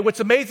it away. What's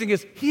amazing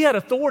is he had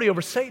authority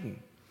over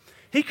Satan.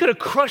 He could have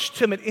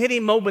crushed him at any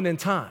moment in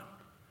time.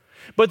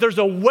 But there's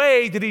a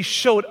way that he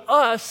showed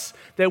us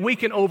that we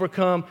can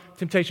overcome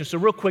temptation. So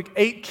real quick,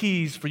 8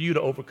 keys for you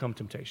to overcome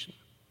temptation.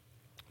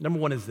 Number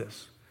 1 is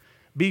this: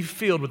 be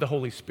filled with the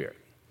Holy Spirit.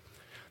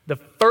 The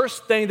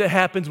first thing that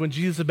happens when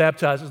Jesus is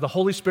baptized is the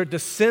Holy Spirit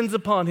descends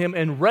upon him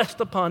and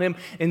rests upon him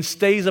and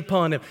stays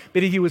upon him.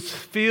 But he was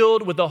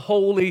filled with the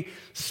Holy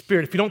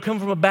Spirit. If you don't come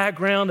from a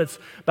background that's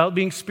about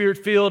being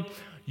Spirit-filled,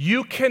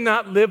 you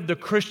cannot live the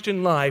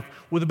Christian life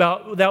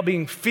without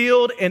being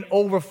filled and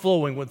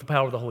overflowing with the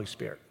power of the Holy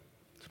Spirit.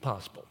 It's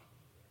possible.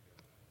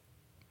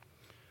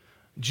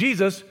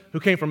 Jesus,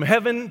 who came from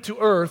heaven to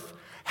earth,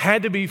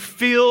 had to be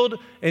filled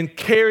and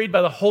carried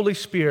by the Holy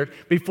Spirit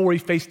before he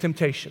faced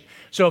temptation.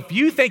 So if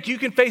you think you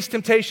can face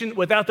temptation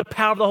without the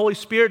power of the Holy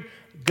Spirit,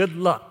 good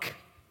luck.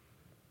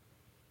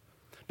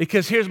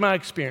 Because here's my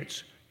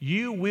experience.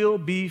 You will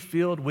be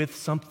filled with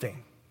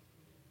something.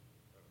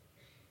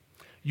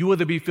 You will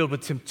either be filled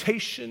with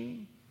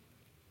temptation,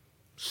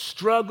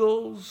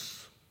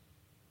 struggles,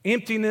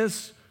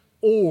 emptiness,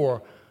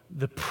 or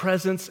the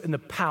presence and the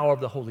power of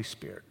the Holy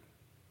Spirit.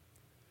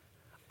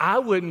 I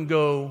wouldn't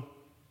go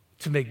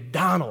to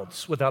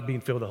McDonald's without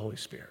being filled with the Holy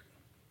Spirit.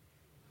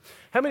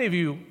 How many of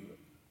you,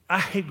 I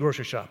hate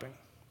grocery shopping.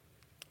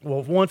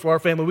 Well, one, for our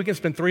family, we can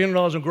spend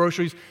 $300 on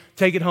groceries,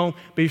 take it home.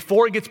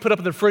 Before it gets put up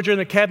in the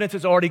refrigerator and the cabinets,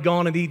 it's already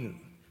gone and eaten.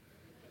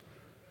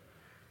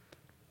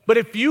 But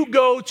if you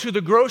go to the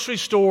grocery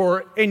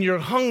store and you're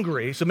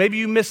hungry, so maybe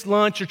you missed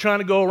lunch, you're trying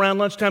to go around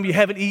lunchtime, you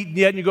haven't eaten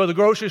yet, and you go to the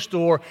grocery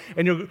store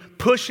and you're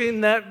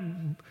pushing that,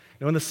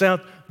 in the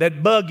South,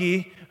 that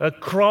buggy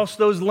across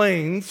those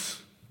lanes,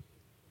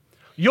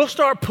 you'll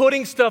start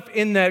putting stuff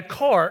in that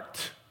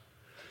cart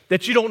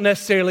that you don't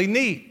necessarily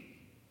need.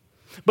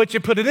 But you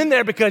put it in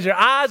there because your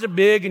eyes are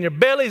big and your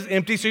belly's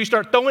empty, so you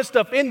start throwing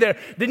stuff in there.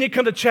 Then you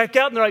come to check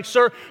out and they're like,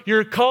 sir,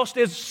 your cost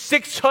is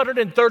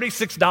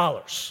 $636.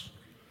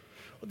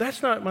 Well,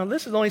 that's not my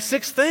list. It's only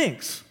 6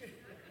 things.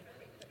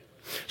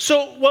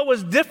 So what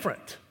was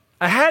different?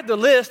 I had the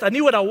list. I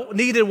knew what I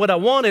needed, what I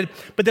wanted,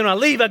 but then when I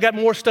leave, I got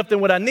more stuff than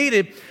what I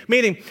needed,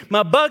 meaning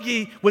my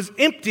buggy was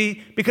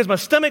empty because my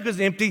stomach was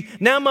empty.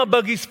 Now my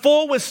buggy's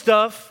full with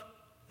stuff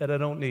that I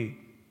don't need.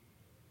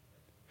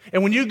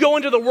 And when you go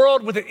into the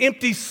world with an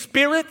empty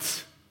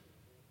spirit,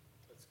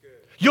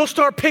 you'll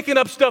start picking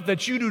up stuff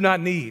that you do not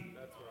need.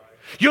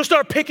 You'll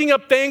start picking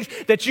up things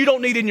that you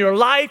don't need in your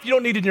life, you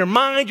don't need in your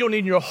mind, you don't need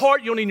in your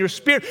heart, you don't need in your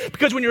spirit.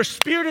 Because when your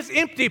spirit is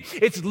empty,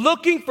 it's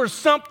looking for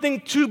something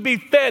to be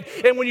fed.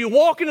 And when you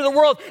walk into the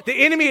world,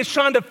 the enemy is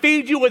trying to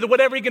feed you with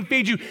whatever he can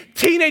feed you.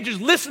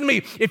 Teenagers, listen to me.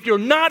 If you're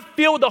not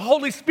filled with the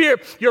Holy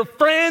Spirit, your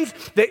friends,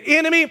 the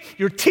enemy,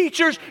 your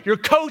teachers, your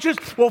coaches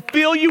will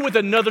fill you with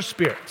another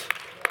spirit.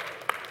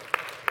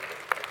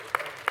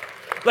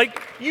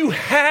 Like, you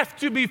have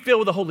to be filled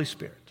with the Holy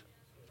Spirit.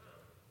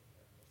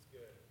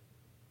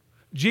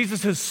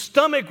 Jesus'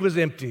 stomach was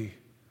empty,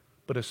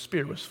 but his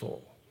spirit was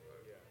full.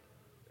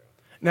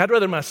 Now, I'd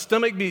rather my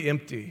stomach be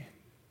empty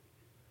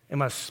and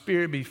my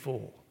spirit be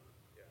full,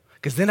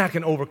 because then I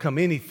can overcome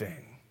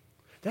anything.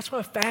 That's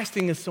why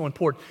fasting is so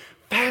important.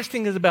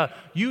 Fasting is about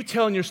you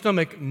telling your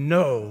stomach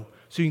no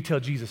so you can tell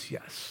Jesus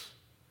yes.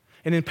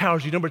 And it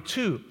empowers you. Number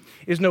 2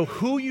 is know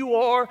who you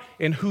are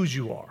and whose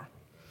you are.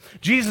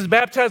 Jesus is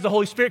baptized, the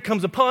Holy Spirit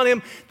comes upon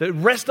him, the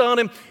rest on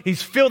him,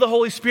 he's filled with the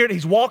Holy Spirit,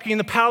 he's walking in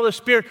the power of the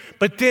Spirit,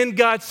 but then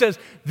God says,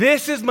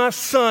 this is my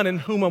Son in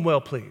whom I'm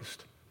well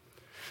pleased.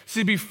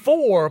 See,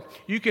 before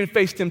you can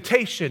face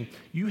temptation,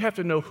 you have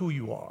to know who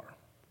you are.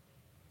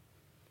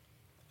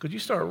 Because you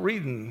start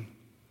reading,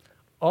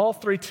 all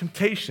 3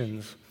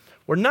 temptations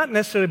were not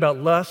necessarily about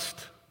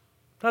lust,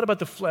 not about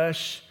the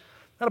flesh,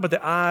 not about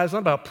the eyes, not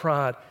about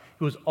pride.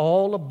 It was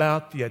all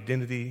about the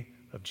identity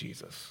of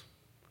Jesus.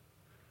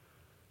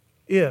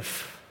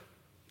 If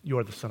you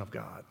are the Son of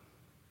God,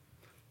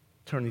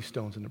 turn these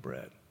stones into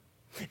bread.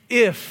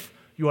 If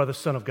you are the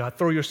Son of God,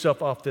 throw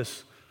yourself off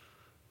this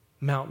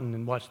mountain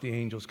and watch the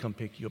angels come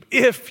pick you up.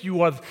 If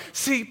you are,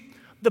 see,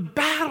 the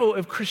battle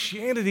of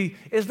Christianity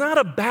is not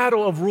a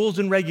battle of rules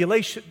and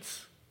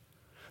regulations.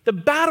 The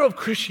battle of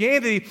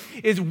Christianity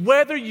is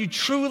whether you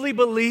truly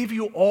believe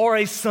you are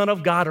a son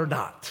of God or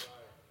not.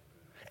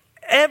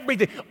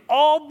 Everything,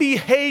 all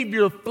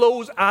behavior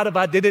flows out of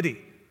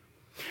identity.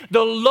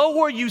 The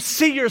lower you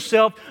see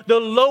yourself, the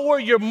lower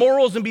your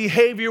morals and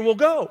behavior will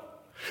go.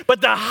 But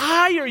the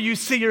higher you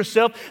see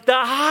yourself, the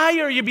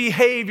higher your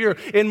behavior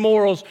and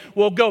morals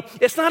will go.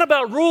 It's not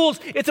about rules.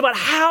 It's about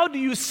how do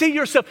you see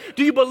yourself.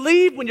 Do you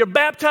believe when you're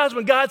baptized,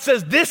 when God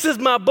says, this is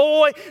my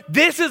boy,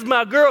 this is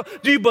my girl,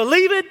 do you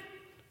believe it?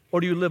 Or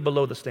do you live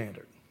below the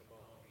standard?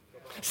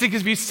 See,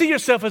 because if you see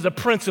yourself as a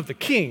prince of the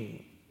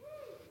king,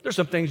 there's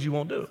some things you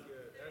won't do.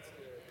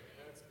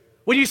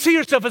 When you see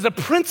yourself as a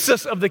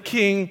princess of the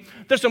king,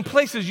 there's some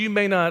places you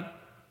may not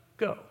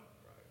go.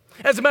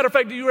 As a matter of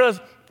fact, do you realize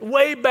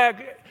way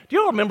back, do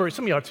y'all remember,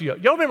 some of y'all are too young,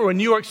 y'all remember when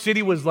New York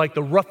City was like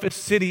the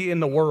roughest city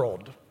in the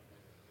world?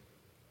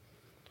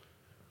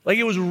 Like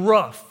it was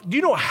rough. Do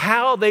you know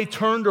how they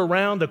turned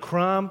around the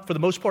crime for the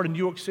most part in New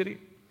York City?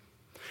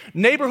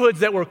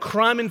 Neighborhoods that were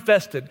crime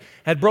infested,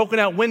 had broken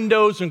out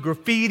windows and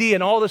graffiti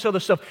and all this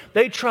other stuff.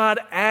 They tried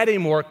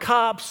adding more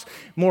cops,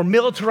 more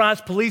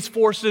militarized police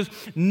forces.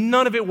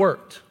 None of it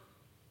worked.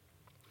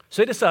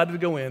 So they decided to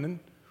go in and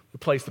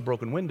replace the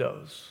broken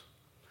windows,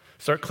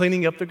 start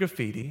cleaning up the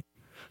graffiti,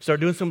 start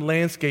doing some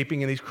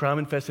landscaping in these crime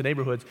infested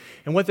neighborhoods.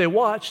 And what they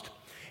watched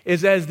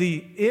is as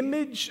the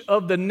image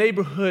of the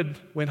neighborhood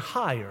went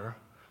higher,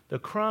 the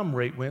crime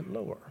rate went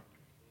lower.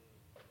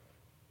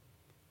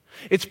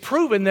 It's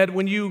proven that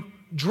when you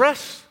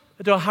dress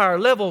to a higher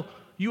level,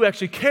 you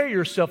actually carry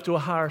yourself to a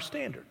higher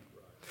standard.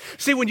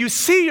 See, when you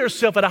see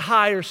yourself at a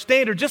higher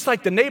standard, just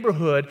like the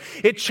neighborhood,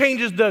 it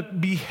changes the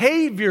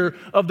behavior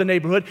of the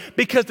neighborhood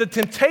because the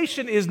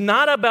temptation is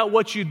not about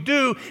what you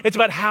do, it's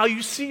about how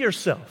you see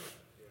yourself.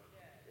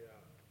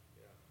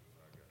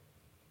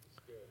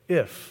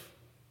 If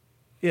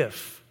you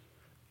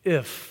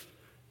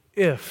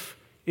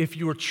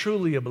are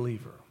truly a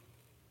believer,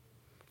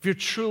 if you're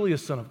truly a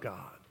son of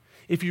God,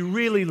 if you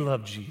really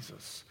love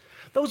Jesus,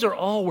 those are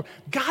all,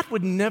 God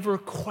would never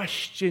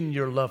question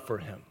your love for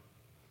him.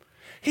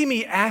 He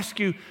may ask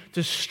you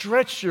to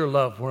stretch your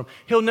love for him.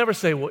 He'll never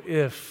say, well,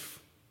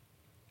 if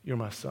you're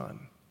my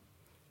son,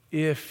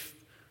 if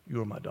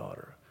you're my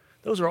daughter.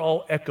 Those are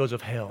all echoes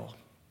of hell.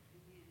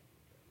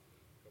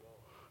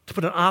 To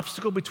put an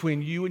obstacle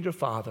between you and your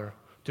Father,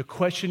 to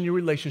question your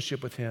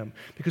relationship with him.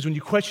 Because when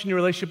you question your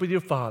relationship with your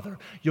Father,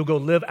 you'll go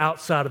live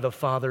outside of the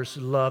Father's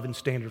love and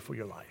standard for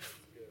your life.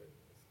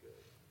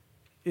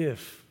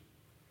 If.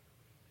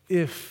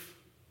 The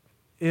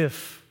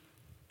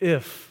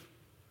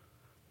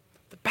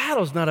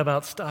battle's not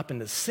about stopping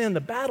the sin.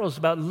 The battle's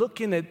about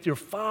looking at your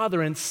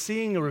Father and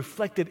seeing a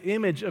reflected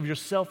image of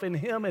yourself in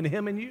him and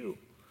him in you.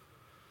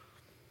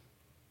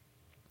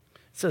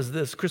 It says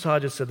this, Chris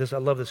Hodges said this, I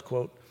love this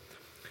quote.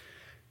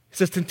 It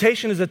says,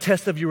 temptation is a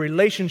test of your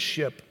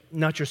relationship,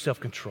 not your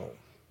self-control.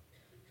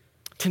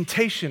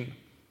 Temptation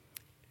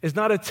is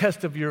not a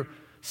test of your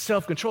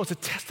self-control, it's a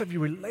test of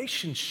your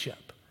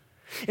relationship.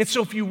 And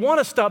so if you want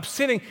to stop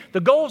sinning,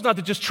 the goal is not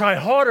to just try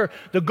harder.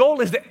 The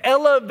goal is to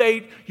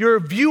elevate your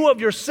view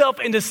of yourself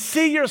and to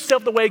see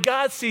yourself the way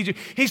God sees you.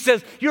 He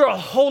says, you're a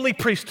holy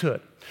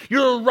priesthood.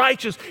 You're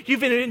righteous. You've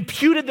been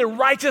imputed the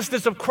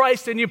righteousness of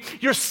Christ in you.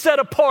 You're set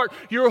apart.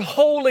 You're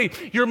holy.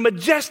 You're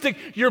majestic.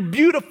 You're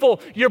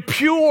beautiful. You're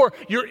pure.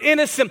 You're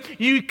innocent.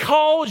 He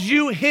calls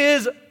you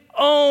his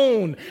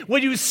own.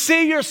 When you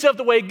see yourself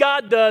the way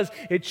God does,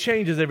 it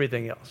changes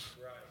everything else.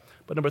 Right.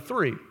 But number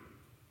 3,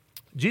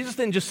 Jesus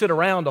didn't just sit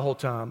around the whole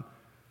time.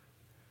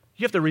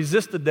 You have to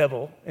resist the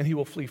devil and he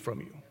will flee from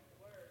you.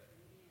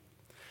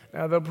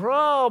 Now the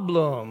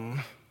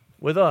problem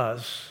with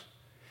us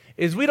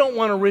is we don't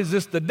want to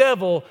resist the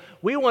devil.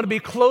 We want to be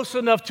close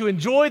enough to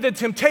enjoy the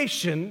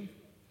temptation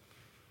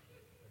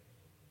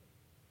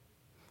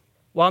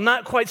while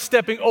not quite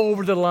stepping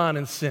over the line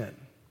in sin.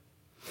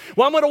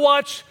 Well, I'm going to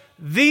watch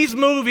these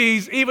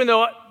movies even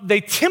though they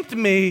tempt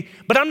me,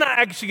 but I'm not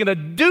actually going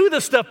to do the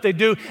stuff they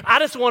do. I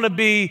just want to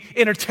be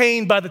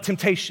entertained by the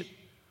temptation.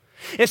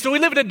 And so we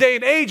live in a day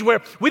and age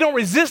where we don't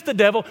resist the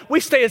devil. We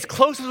stay as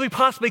close as we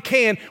possibly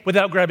can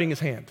without grabbing his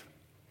hand.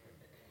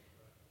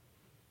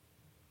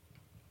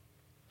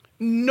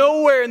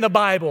 Nowhere in the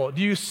Bible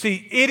do you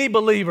see any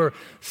believer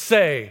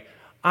say,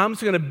 I'm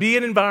just going to be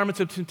in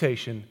environments of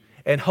temptation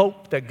and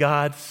hope that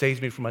God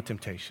saves me from my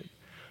temptation.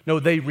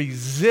 No, they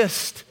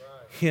resist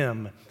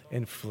him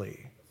and flee.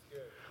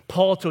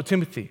 Paul told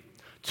Timothy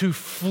to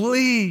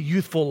flee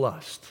youthful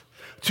lust,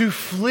 to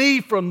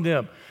flee from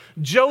them.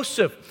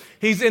 Joseph,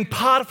 he's in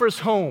Potiphar's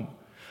home.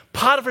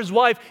 Potiphar's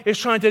wife is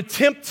trying to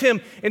tempt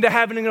him into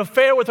having an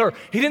affair with her.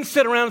 He didn't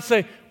sit around and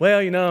say, well,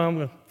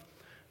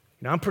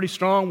 I'm pretty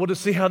strong. We'll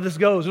just see how this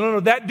goes. No,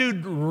 that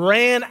dude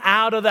ran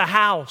out of the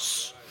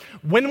house.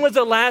 When was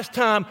the last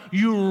time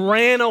you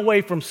ran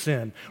away from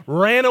sin,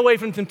 ran away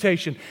from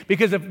temptation?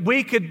 Because if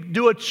we could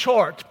do a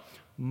chart,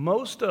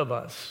 most of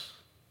us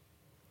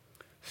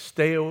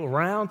stay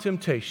around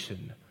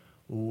temptation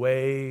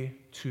way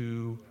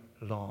too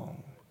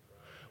long.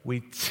 We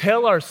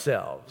tell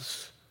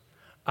ourselves,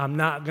 I'm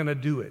not going to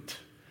do it.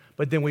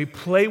 But then we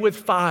play with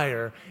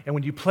fire, and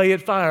when you play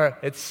with fire,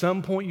 at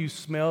some point you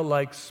smell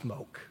like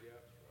smoke.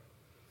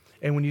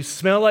 And when you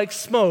smell like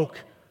smoke,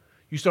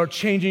 you start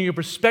changing your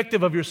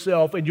perspective of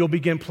yourself, and you'll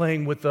begin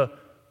playing with the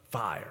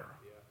fire.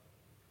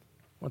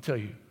 I'll tell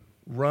you,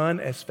 run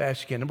as fast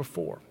as you can. Number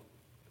 4,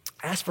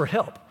 ask for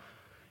help.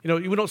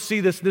 We don't see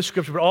this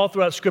scripture, but all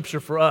throughout Scripture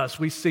for us,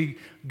 we see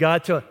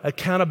God tell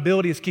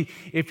accountability is key.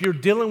 If you're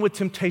dealing with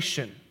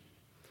temptation,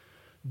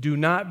 do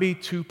not be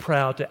too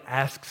proud to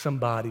ask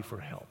somebody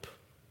for help.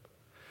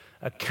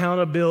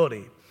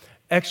 Accountability,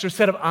 extra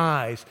set of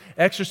eyes,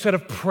 extra set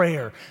of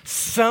prayer,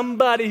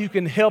 somebody who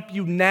can help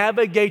you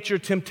navigate your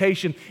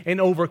temptation and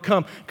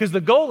overcome. Because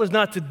the goal is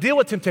not to deal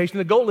with temptation,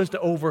 the goal is to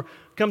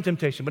overcome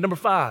temptation. But number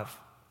 5,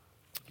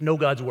 know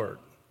God's word.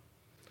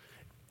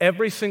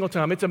 Every single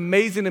time. It's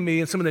amazing to me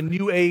in some of the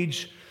new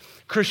age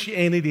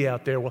Christianity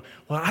out there. Well,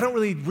 I don't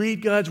really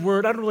read God's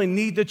word. I don't really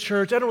need the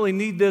church. I don't really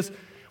need this.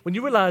 When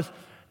you realize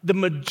the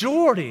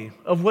majority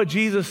of what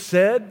Jesus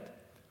said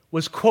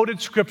was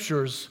quoted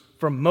scriptures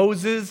from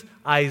Moses,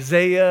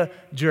 Isaiah,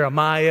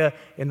 Jeremiah,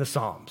 and the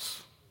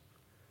Psalms.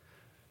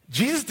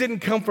 Jesus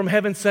didn't come from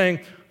heaven saying,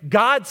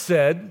 God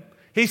said.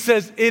 He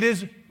says, it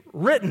is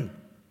written.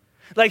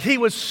 Like he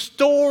was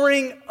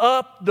storing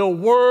up the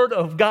word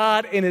of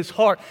God in his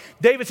heart.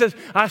 David says,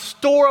 I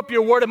store up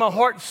your word in my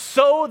heart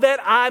so that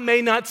I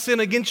may not sin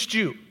against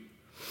you.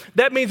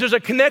 That means there's a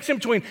connection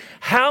between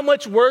how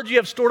much word you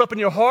have stored up in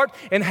your heart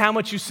and how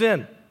much you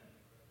sin.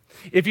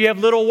 If you have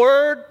little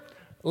word,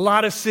 a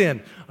lot of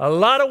sin. A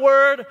lot of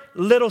word,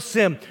 little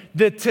sin.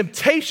 The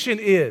temptation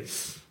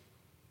is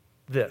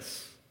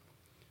this,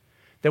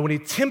 that when he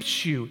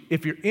tempts you,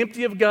 if you're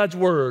empty of God's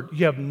word,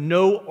 you have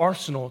no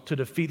arsenal to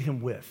defeat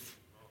him with.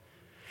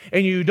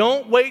 And you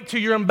don't wait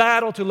till you're in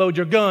battle to load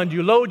your gun.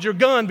 You load your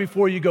gun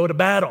before you go to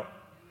battle.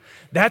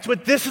 That's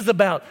what this is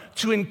about,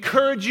 to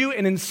encourage you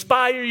and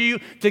inspire you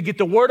to get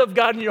the word of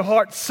God in your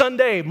heart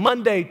Sunday,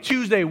 Monday,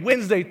 Tuesday,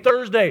 Wednesday,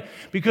 Thursday.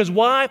 Because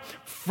why?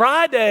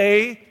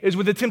 Friday is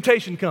when the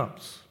temptation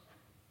comes.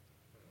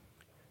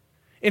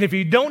 And if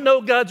you don't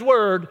know God's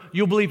word,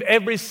 you'll believe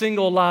every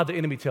single lie the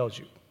enemy tells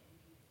you.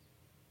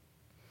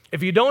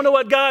 If you don't know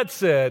what God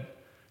said,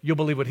 you'll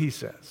believe what he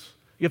says.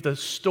 You have to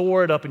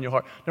store it up in your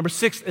heart. Number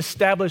 6,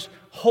 establish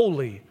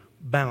holy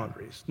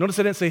boundaries. Notice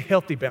I didn't say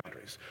healthy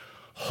boundaries.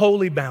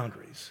 Holy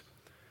boundaries.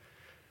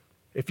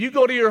 If you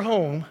go to your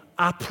home,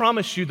 I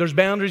promise you there's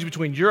boundaries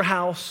between your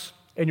house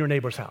and your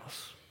neighbor's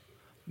house.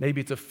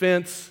 Maybe it's a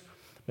fence,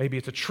 maybe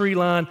it's a tree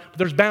line, but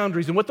there's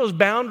boundaries. And what those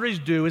boundaries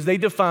do is they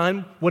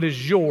define what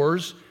is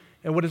yours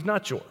and what is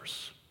not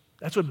yours.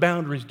 That's what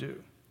boundaries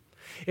do.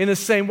 In the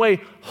same way,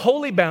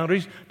 holy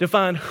boundaries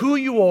define who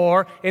you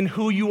are and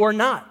who you are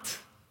not.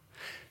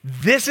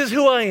 This is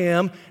who I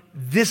am.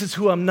 this is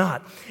who I'm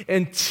not.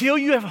 Until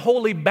you have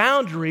holy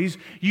boundaries,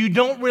 you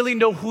don't really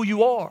know who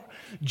you are.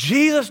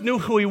 Jesus knew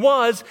who he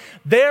was,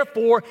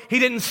 therefore, he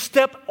didn't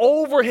step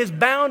over his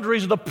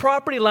boundaries or the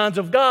property lines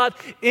of God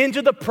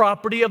into the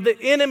property of the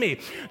enemy.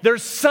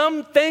 There's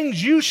some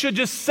things you should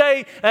just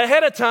say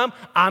ahead of time,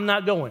 I'm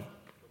not going.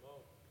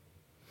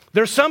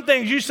 There's some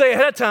things you say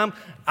ahead of time,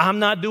 I'm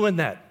not doing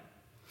that.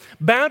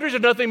 Boundaries are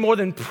nothing more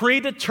than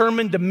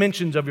predetermined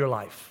dimensions of your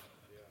life.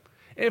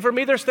 And for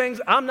me, there's things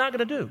I'm not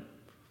going to do.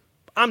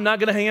 I'm not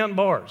going to hang out in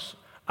bars.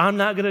 I'm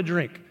not going to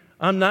drink.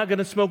 I'm not going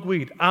to smoke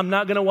weed. I'm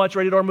not going to watch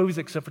rated R movies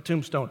except for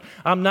Tombstone.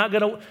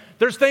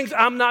 There's things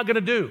I'm not going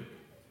to do.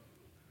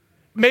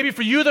 Maybe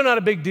for you, they're not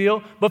a big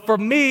deal, but for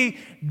me,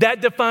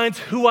 that defines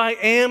who I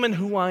am and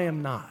who I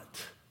am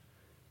not.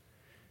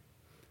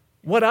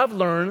 What I've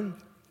learned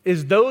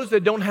is those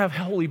that don't have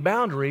holy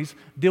boundaries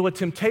deal with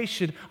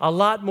temptation a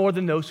lot more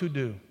than those who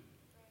do.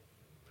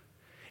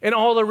 And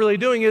all they're really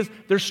doing is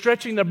they're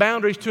stretching their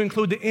boundaries to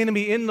include the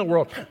enemy in the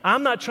world.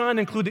 I'm not trying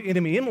to include the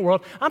enemy in the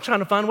world. I'm trying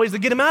to find ways to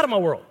get him out of my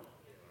world.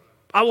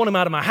 I want him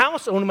out of my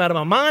house. I want him out of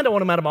my mind. I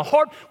want him out of my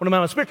heart. I want him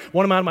out of my spirit. I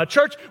want him out of my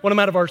church. I want him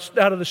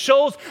out of the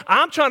shoals.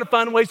 I'm trying to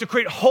find ways to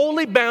create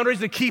holy boundaries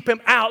to keep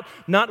him out,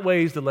 not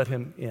ways to let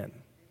him in.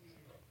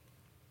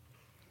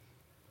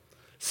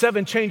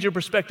 7, change your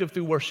perspective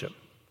through worship.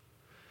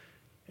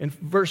 In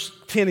verse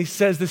 10, he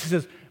says this. He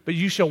says, but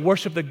you shall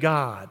worship the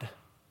God.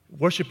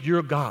 Worship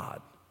your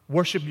God.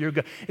 Worship your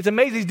God. It's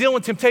amazing. He's dealing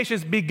with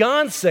temptations.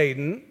 Begone,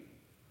 Satan,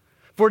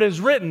 for it is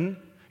written,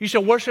 you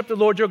shall worship the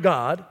Lord your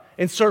God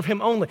and serve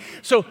him only.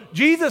 So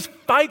Jesus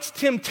fights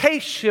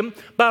temptation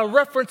by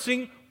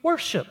referencing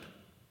worship,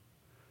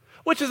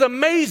 which is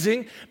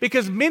amazing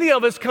because many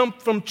of us come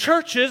from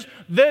churches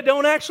that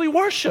don't actually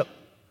worship.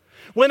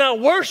 When I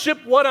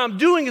worship, what I'm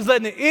doing is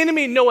letting the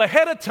enemy know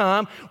ahead of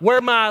time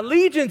where my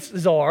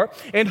allegiances are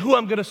and who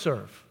I'm going to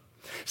serve.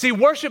 See,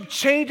 worship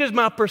changes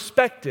my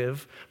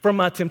perspective from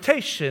my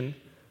temptation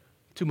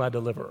to my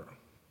deliverer.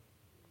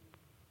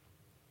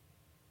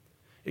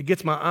 It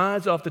gets my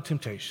eyes off the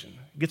temptation,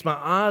 gets my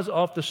eyes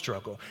off the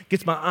struggle,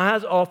 gets my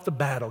eyes off the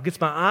battle, gets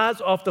my eyes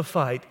off the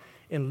fight,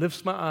 and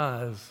lifts my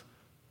eyes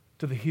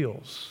to the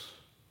hills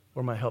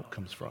where my help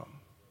comes from.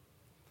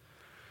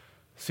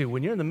 See,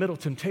 when you're in the middle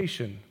of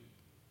temptation,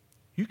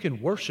 you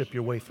can worship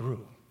your way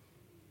through.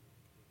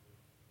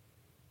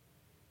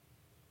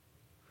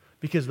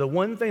 Because the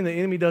one thing the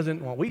enemy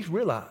doesn't want, we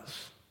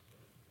realize,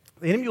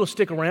 the enemy will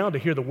stick around to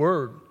hear the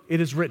word,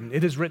 it is written,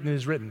 it is written, it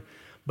is written.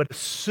 But as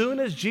soon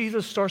as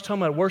Jesus starts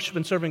talking about worship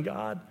and serving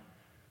God,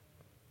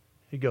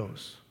 he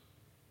goes.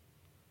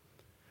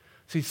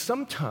 See,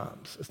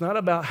 sometimes it's not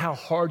about how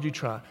hard you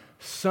try.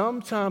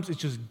 Sometimes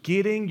it's just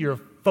getting your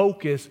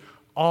focus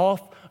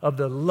off of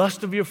the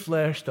lust of your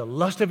flesh, the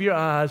lust of your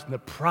eyes, and the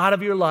pride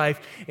of your life,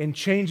 and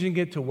changing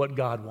it to what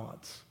God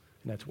wants,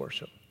 and that's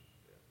worship.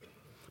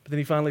 But then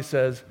he finally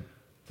says,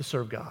 to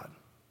serve God.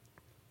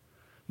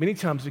 Many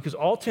times, because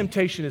all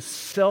temptation is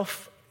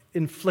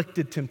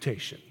self-inflicted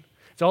temptation.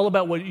 It's all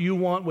about what you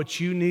want, what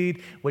you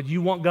need, what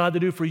you want God to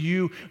do for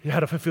you,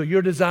 how to fulfill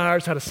your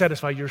desires, how to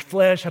satisfy your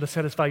flesh, how to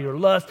satisfy your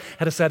lust,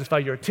 how to satisfy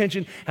your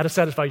attention, how to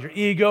satisfy your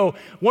ego.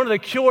 One of the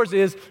cures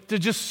is to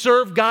just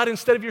serve God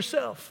instead of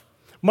yourself.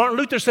 Martin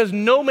Luther says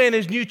no man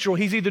is neutral.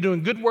 He's either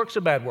doing good works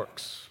or bad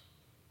works.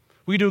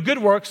 We do good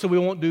works so we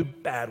won't do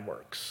bad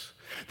works.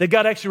 That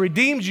God actually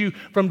redeems you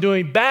from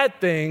doing bad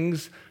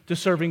things to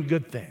serving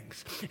good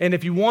things. And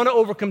if you want to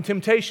overcome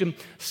temptation,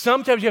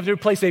 sometimes you have to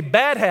replace a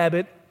bad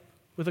habit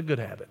with a good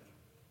habit.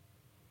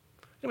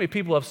 How many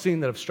people I've seen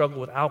that have struggled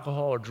with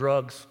alcohol or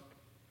drugs?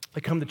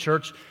 They come to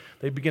church,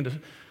 they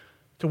begin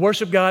to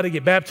worship God, they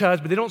get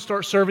baptized, but they don't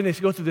start serving. They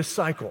go through this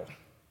cycle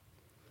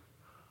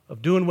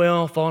of doing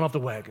well, falling off the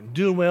wagon,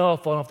 doing well,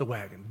 falling off the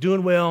wagon,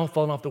 doing well,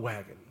 falling off the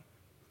wagon.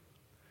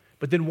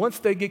 But then once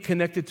they get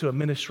connected to a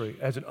ministry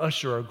as an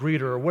usher or a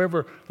greeter or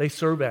wherever they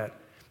serve at,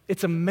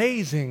 it's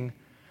amazing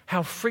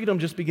how freedom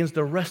just begins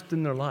to rest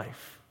in their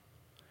life.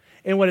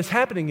 And what is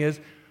happening is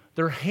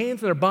their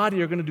hands and their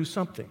body are going to do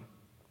something.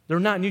 They're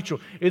not neutral.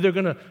 Either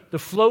going to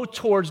flow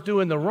towards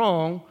doing the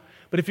wrong,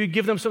 but if you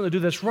give them something to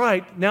do that's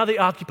right, now they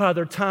occupy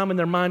their time and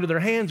their mind or their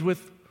hands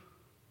with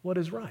what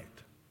is right.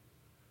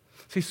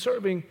 See,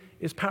 serving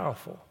is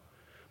powerful.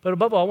 But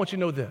above all, I want you to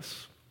know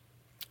this,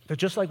 that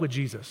just like with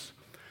Jesus,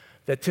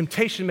 that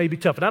temptation may be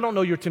tough. And I don't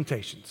know your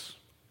temptations.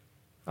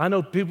 I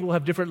know people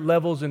have different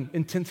levels and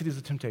intensities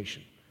of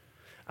temptation.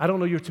 I don't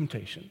know your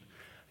temptation.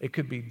 It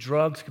could be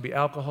drugs, could be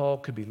alcohol,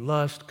 could be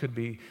lust, could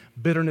be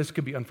bitterness,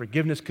 could be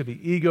unforgiveness, could be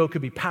ego,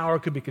 could be power,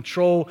 could be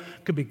control,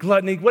 could be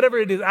gluttony, whatever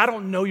it is. I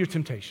don't know your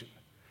temptation,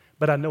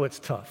 but I know it's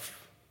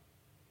tough.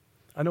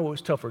 I know it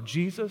was tough for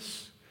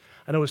Jesus.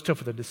 I know it's tough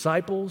for the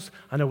disciples.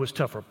 I know it's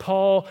tough for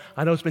Paul.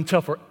 I know it's been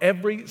tough for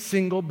every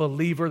single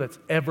believer that's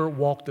ever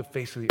walked the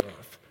face of the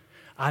earth.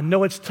 I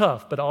know it's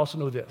tough, but I also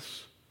know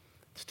this.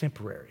 It's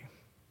temporary.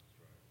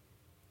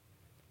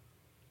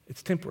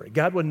 It's temporary.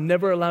 God would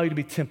never allow you to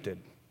be tempted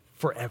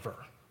forever.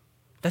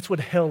 That's what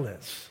hell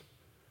is.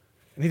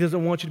 And he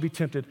doesn't want you to be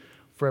tempted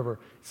forever.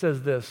 It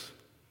says this,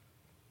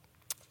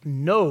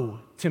 no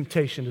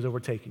temptation is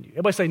overtaking you.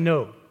 Everybody say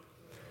no.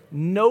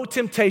 No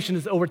temptation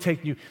is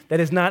overtaking you that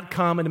is not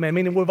common to man.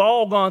 Meaning we've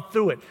all gone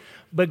through it.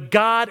 But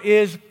God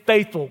is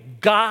faithful.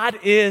 God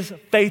is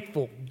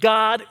faithful.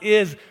 God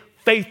is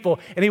faithful.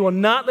 And he will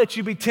not let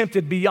you be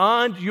tempted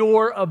beyond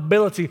your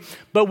ability.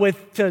 But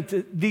with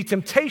the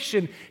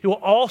temptation, he will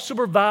also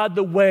provide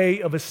the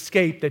way of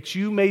escape that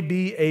you may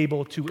be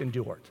able to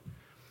endure it.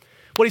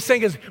 What he's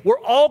saying is we're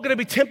all going to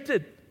be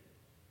tempted.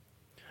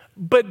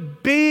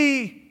 But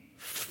be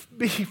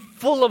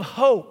full of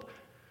hope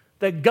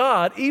that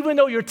God, even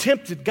though you're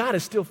tempted, God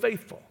is still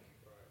faithful.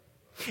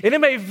 And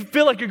it may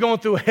feel like you're going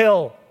through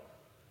hell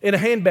in a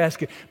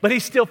handbasket, but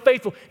he's still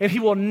faithful, and he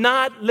will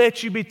not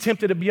let you be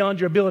tempted beyond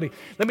your ability.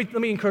 Let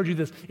me encourage you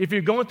this. If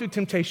you're going through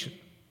temptation,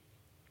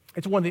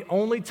 it's one of the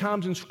only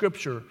times in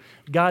Scripture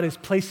God is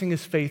placing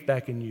his faith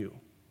back in you.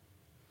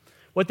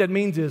 What that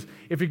means is,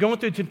 if you're going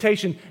through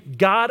temptation,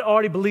 God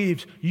already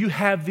believes you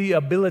have the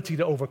ability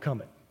to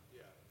overcome it.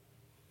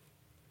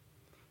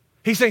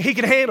 He's saying he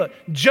can handle it.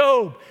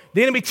 Job,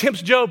 the enemy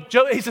tempts Job.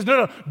 He says,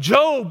 no,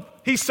 Job,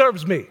 he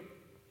serves me.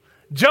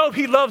 Job,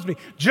 he loves me.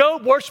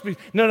 Job worships me.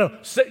 No.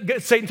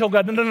 Satan told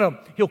God, no.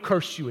 He'll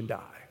curse you and die.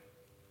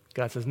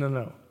 God says,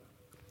 no.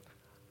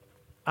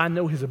 I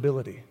know his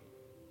ability.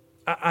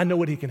 I know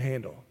what he can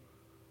handle.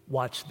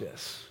 Watch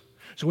this.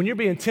 So when you're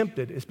being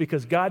tempted, it's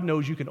because God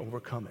knows you can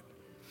overcome it.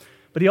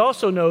 But he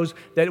also knows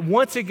that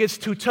once it gets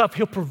too tough,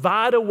 he'll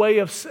provide a way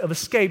of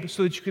escape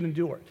so that you can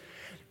endure it.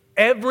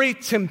 Every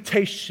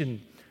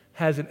temptation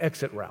has an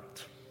exit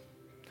route.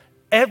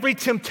 Every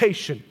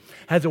temptation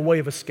has a way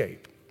of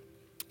escape.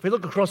 If we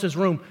look across this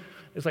room,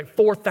 there's like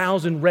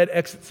 4,000 red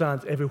exit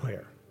signs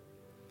everywhere.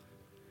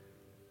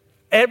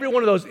 Every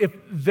one of those, if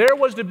there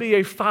was to be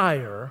a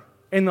fire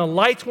and the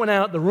lights went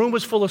out, the room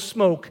was full of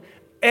smoke,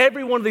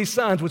 every one of these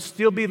signs would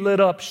still be lit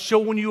up,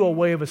 showing you a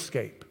way of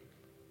escape.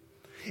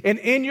 And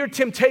in your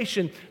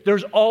temptation,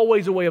 there's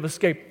always a way of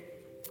escape.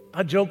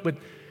 I joke, but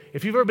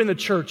if you've ever been to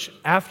church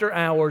after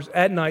hours,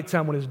 at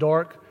nighttime when it's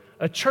dark,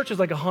 a church is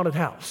like a haunted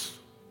house.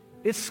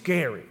 It's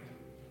scary.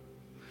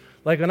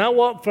 Like when I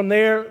walk from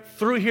there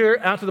through here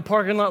out to the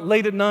parking lot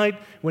late at night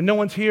when no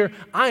one's here,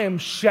 I am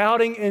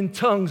shouting in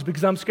tongues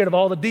because I'm scared of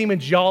all the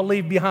demons y'all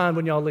leave behind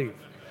when y'all leave.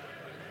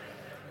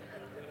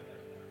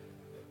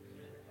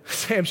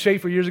 Sam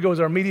Schaefer years ago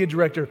was our media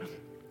director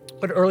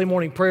at early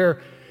morning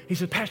prayer. He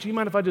said, Pastor, you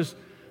mind if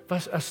I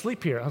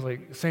sleep here? I was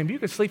like, Sam, you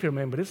can sleep here,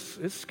 man, but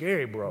it's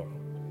scary, bro.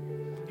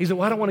 He said,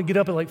 well, I don't want to get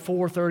up at like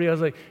 4:30. I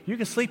was like, you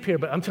can sleep here,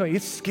 but I'm telling you,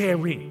 it's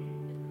scary.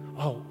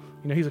 Oh,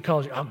 he's a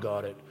college. I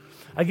got it.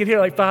 I get here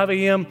at like 5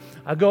 a.m.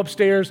 I go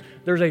upstairs.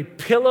 There's a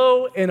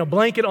pillow and a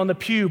blanket on the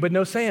pew, but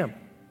no Sam.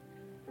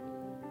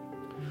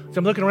 So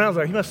I'm looking around. I was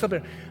like, he must sleep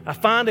there. I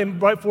find him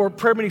right before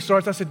prayer meeting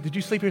starts. I said, did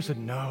you sleep here? He said,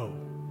 no.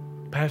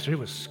 Pastor, it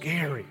was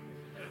scary.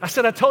 I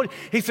said, I told you.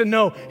 He said,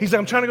 no. He said,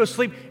 I'm trying to go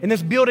sleep, and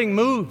this building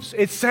moves.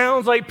 It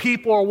sounds like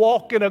people are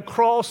walking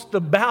across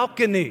the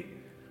balcony.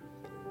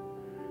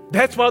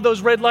 That's why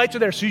those red lights are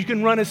there, so you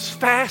can run as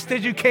fast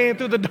as you can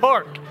through the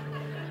dark.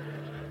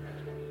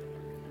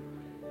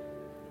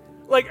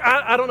 Like,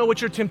 I don't know what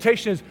your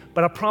temptation is,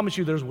 but I promise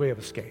you there's a way of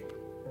escape.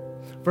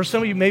 For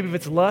some of you, maybe if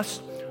it's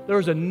lust,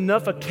 there's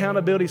enough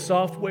accountability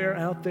software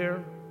out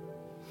there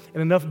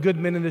and enough good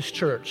men in this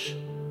church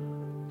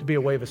to be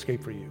a way of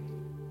escape for you.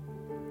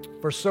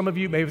 For some of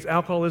you, maybe it's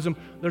alcoholism,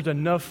 there's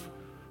enough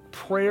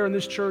prayer in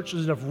this church,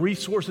 there's enough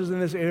resources in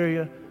this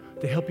area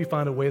to help you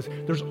find a way.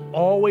 There's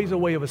always a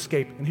way of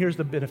escape, and here's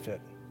the benefit.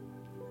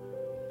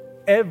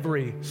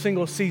 Every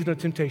single season of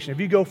temptation, if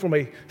you go from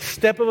a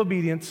step of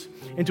obedience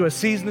into a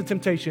season of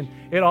temptation,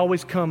 it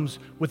always comes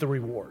with a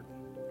reward.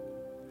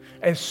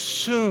 As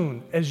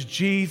soon as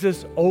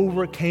Jesus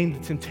overcame the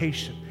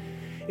temptation,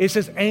 it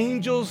says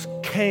angels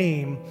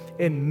came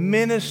and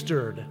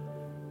ministered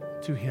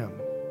to him.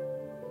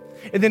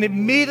 And then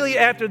immediately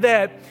after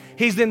that,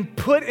 he's then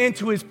put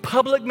into his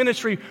public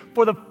ministry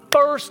for the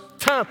first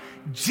time.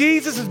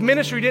 Jesus'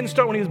 ministry didn't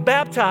start when he was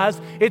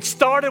baptized. It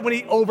started when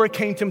he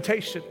overcame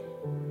temptation.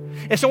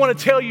 And so I want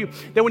to tell you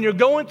that when you're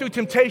going through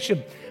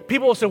temptation,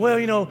 people will say,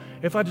 well,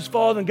 if I just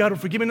fall, then God will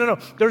forgive me. No.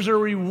 There's a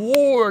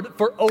reward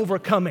for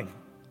overcoming.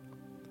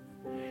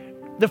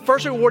 The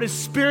first reward is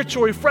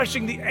spiritual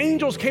refreshing. The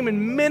angels came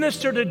and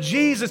ministered to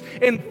Jesus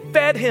and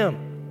fed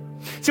him.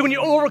 See, when you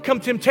overcome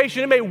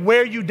temptation, it may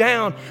wear you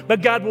down,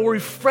 but God will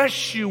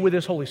refresh you with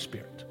his Holy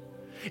Spirit.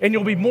 And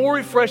you'll be more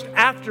refreshed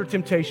after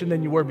temptation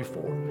than you were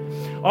before.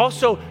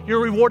 Also,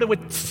 you're rewarded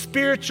with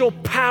spiritual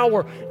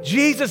power.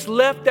 Jesus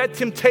left that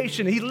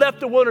temptation. He left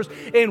the wilderness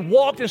and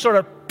walked and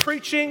started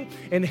preaching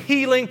and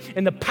healing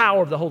in the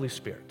power of the Holy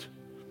Spirit.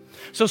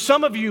 So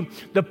some of you,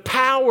 the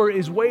power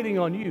is waiting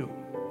on you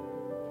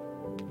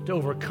to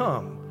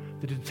overcome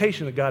the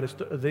temptation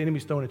that the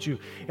enemy's throwing at you.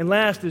 And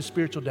last is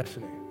spiritual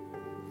destiny.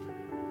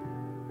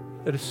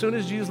 That as soon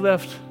as Jesus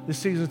left this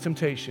season of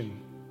temptation,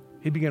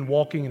 he began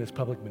walking in his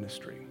public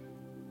ministry.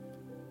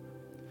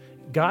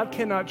 God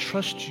cannot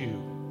trust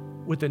you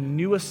with a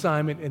new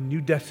assignment and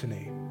new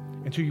destiny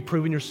until you've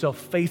proven yourself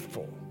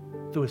faithful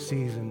through a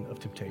season of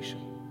temptation.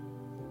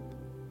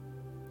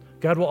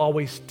 God will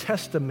always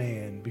test a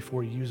man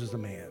before he uses a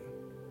man.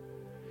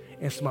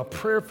 And so my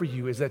prayer for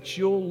you is that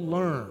you'll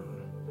learn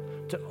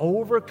to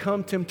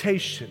overcome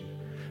temptation,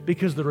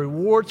 because the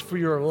rewards for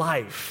your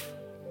life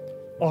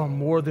are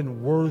more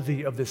than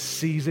worthy of the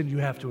season you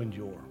have to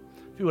endure.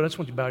 If you would, I just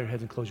want you to bow your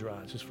heads and close your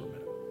eyes just for a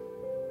minute.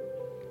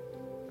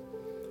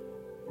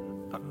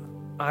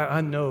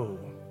 I know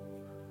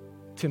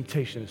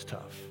temptation is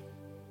tough.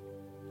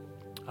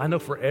 I know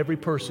for every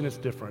person it's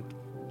different.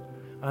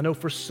 I know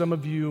for some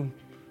of you,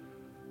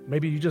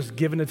 maybe you just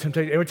give in to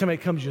temptation. Every time it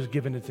comes, you just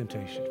give in to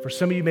temptation. For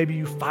some of you, maybe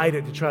you fight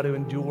it to try to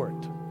endure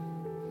it.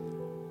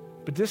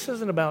 But this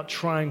isn't about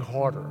trying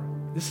harder.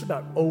 This is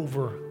about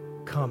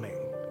overcoming.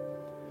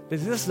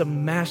 This is a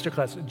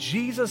masterclass.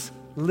 Jesus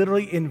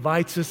literally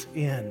invites us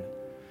in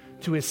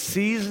to his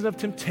season of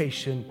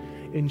temptation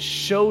and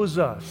shows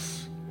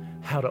us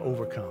how to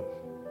overcome.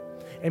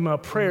 And my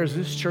prayer is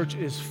this church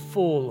is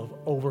full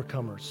of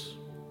overcomers.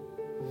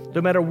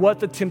 No matter what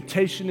the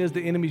temptation is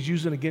the enemy's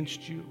using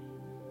against you,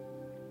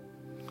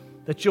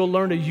 that you'll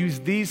learn to use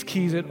these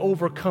keys and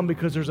overcome,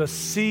 because there's a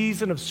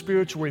season of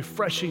spiritual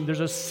refreshing. There's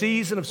a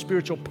season of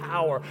spiritual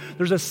power.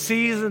 There's a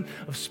season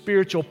of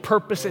spiritual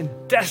purpose and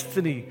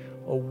destiny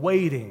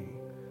awaiting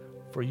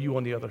for you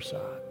on the other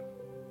side.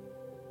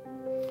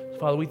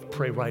 Father, we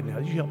pray right now,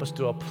 you help us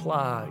to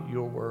apply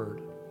your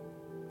word.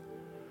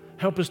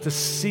 Help us to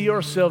see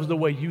ourselves the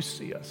way you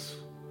see us.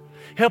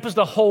 Help us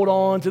to hold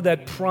on to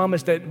that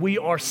promise that we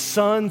are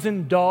sons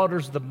and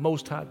daughters of the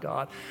Most High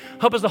God.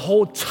 Help us to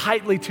hold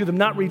tightly to them,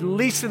 not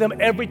releasing them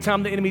every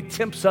time the enemy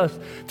tempts us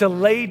to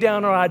lay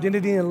down our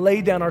identity and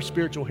lay down our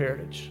spiritual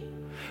heritage.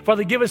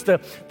 Father, give us the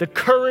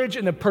courage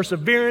and the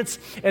perseverance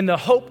and the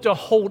hope to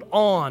hold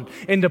on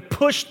and to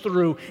push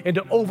through and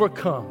to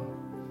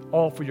overcome,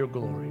 all for your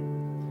glory.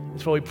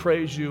 That's why we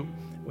praise you,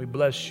 we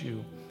bless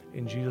you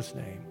in Jesus'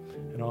 name.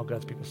 And all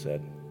God's people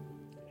said,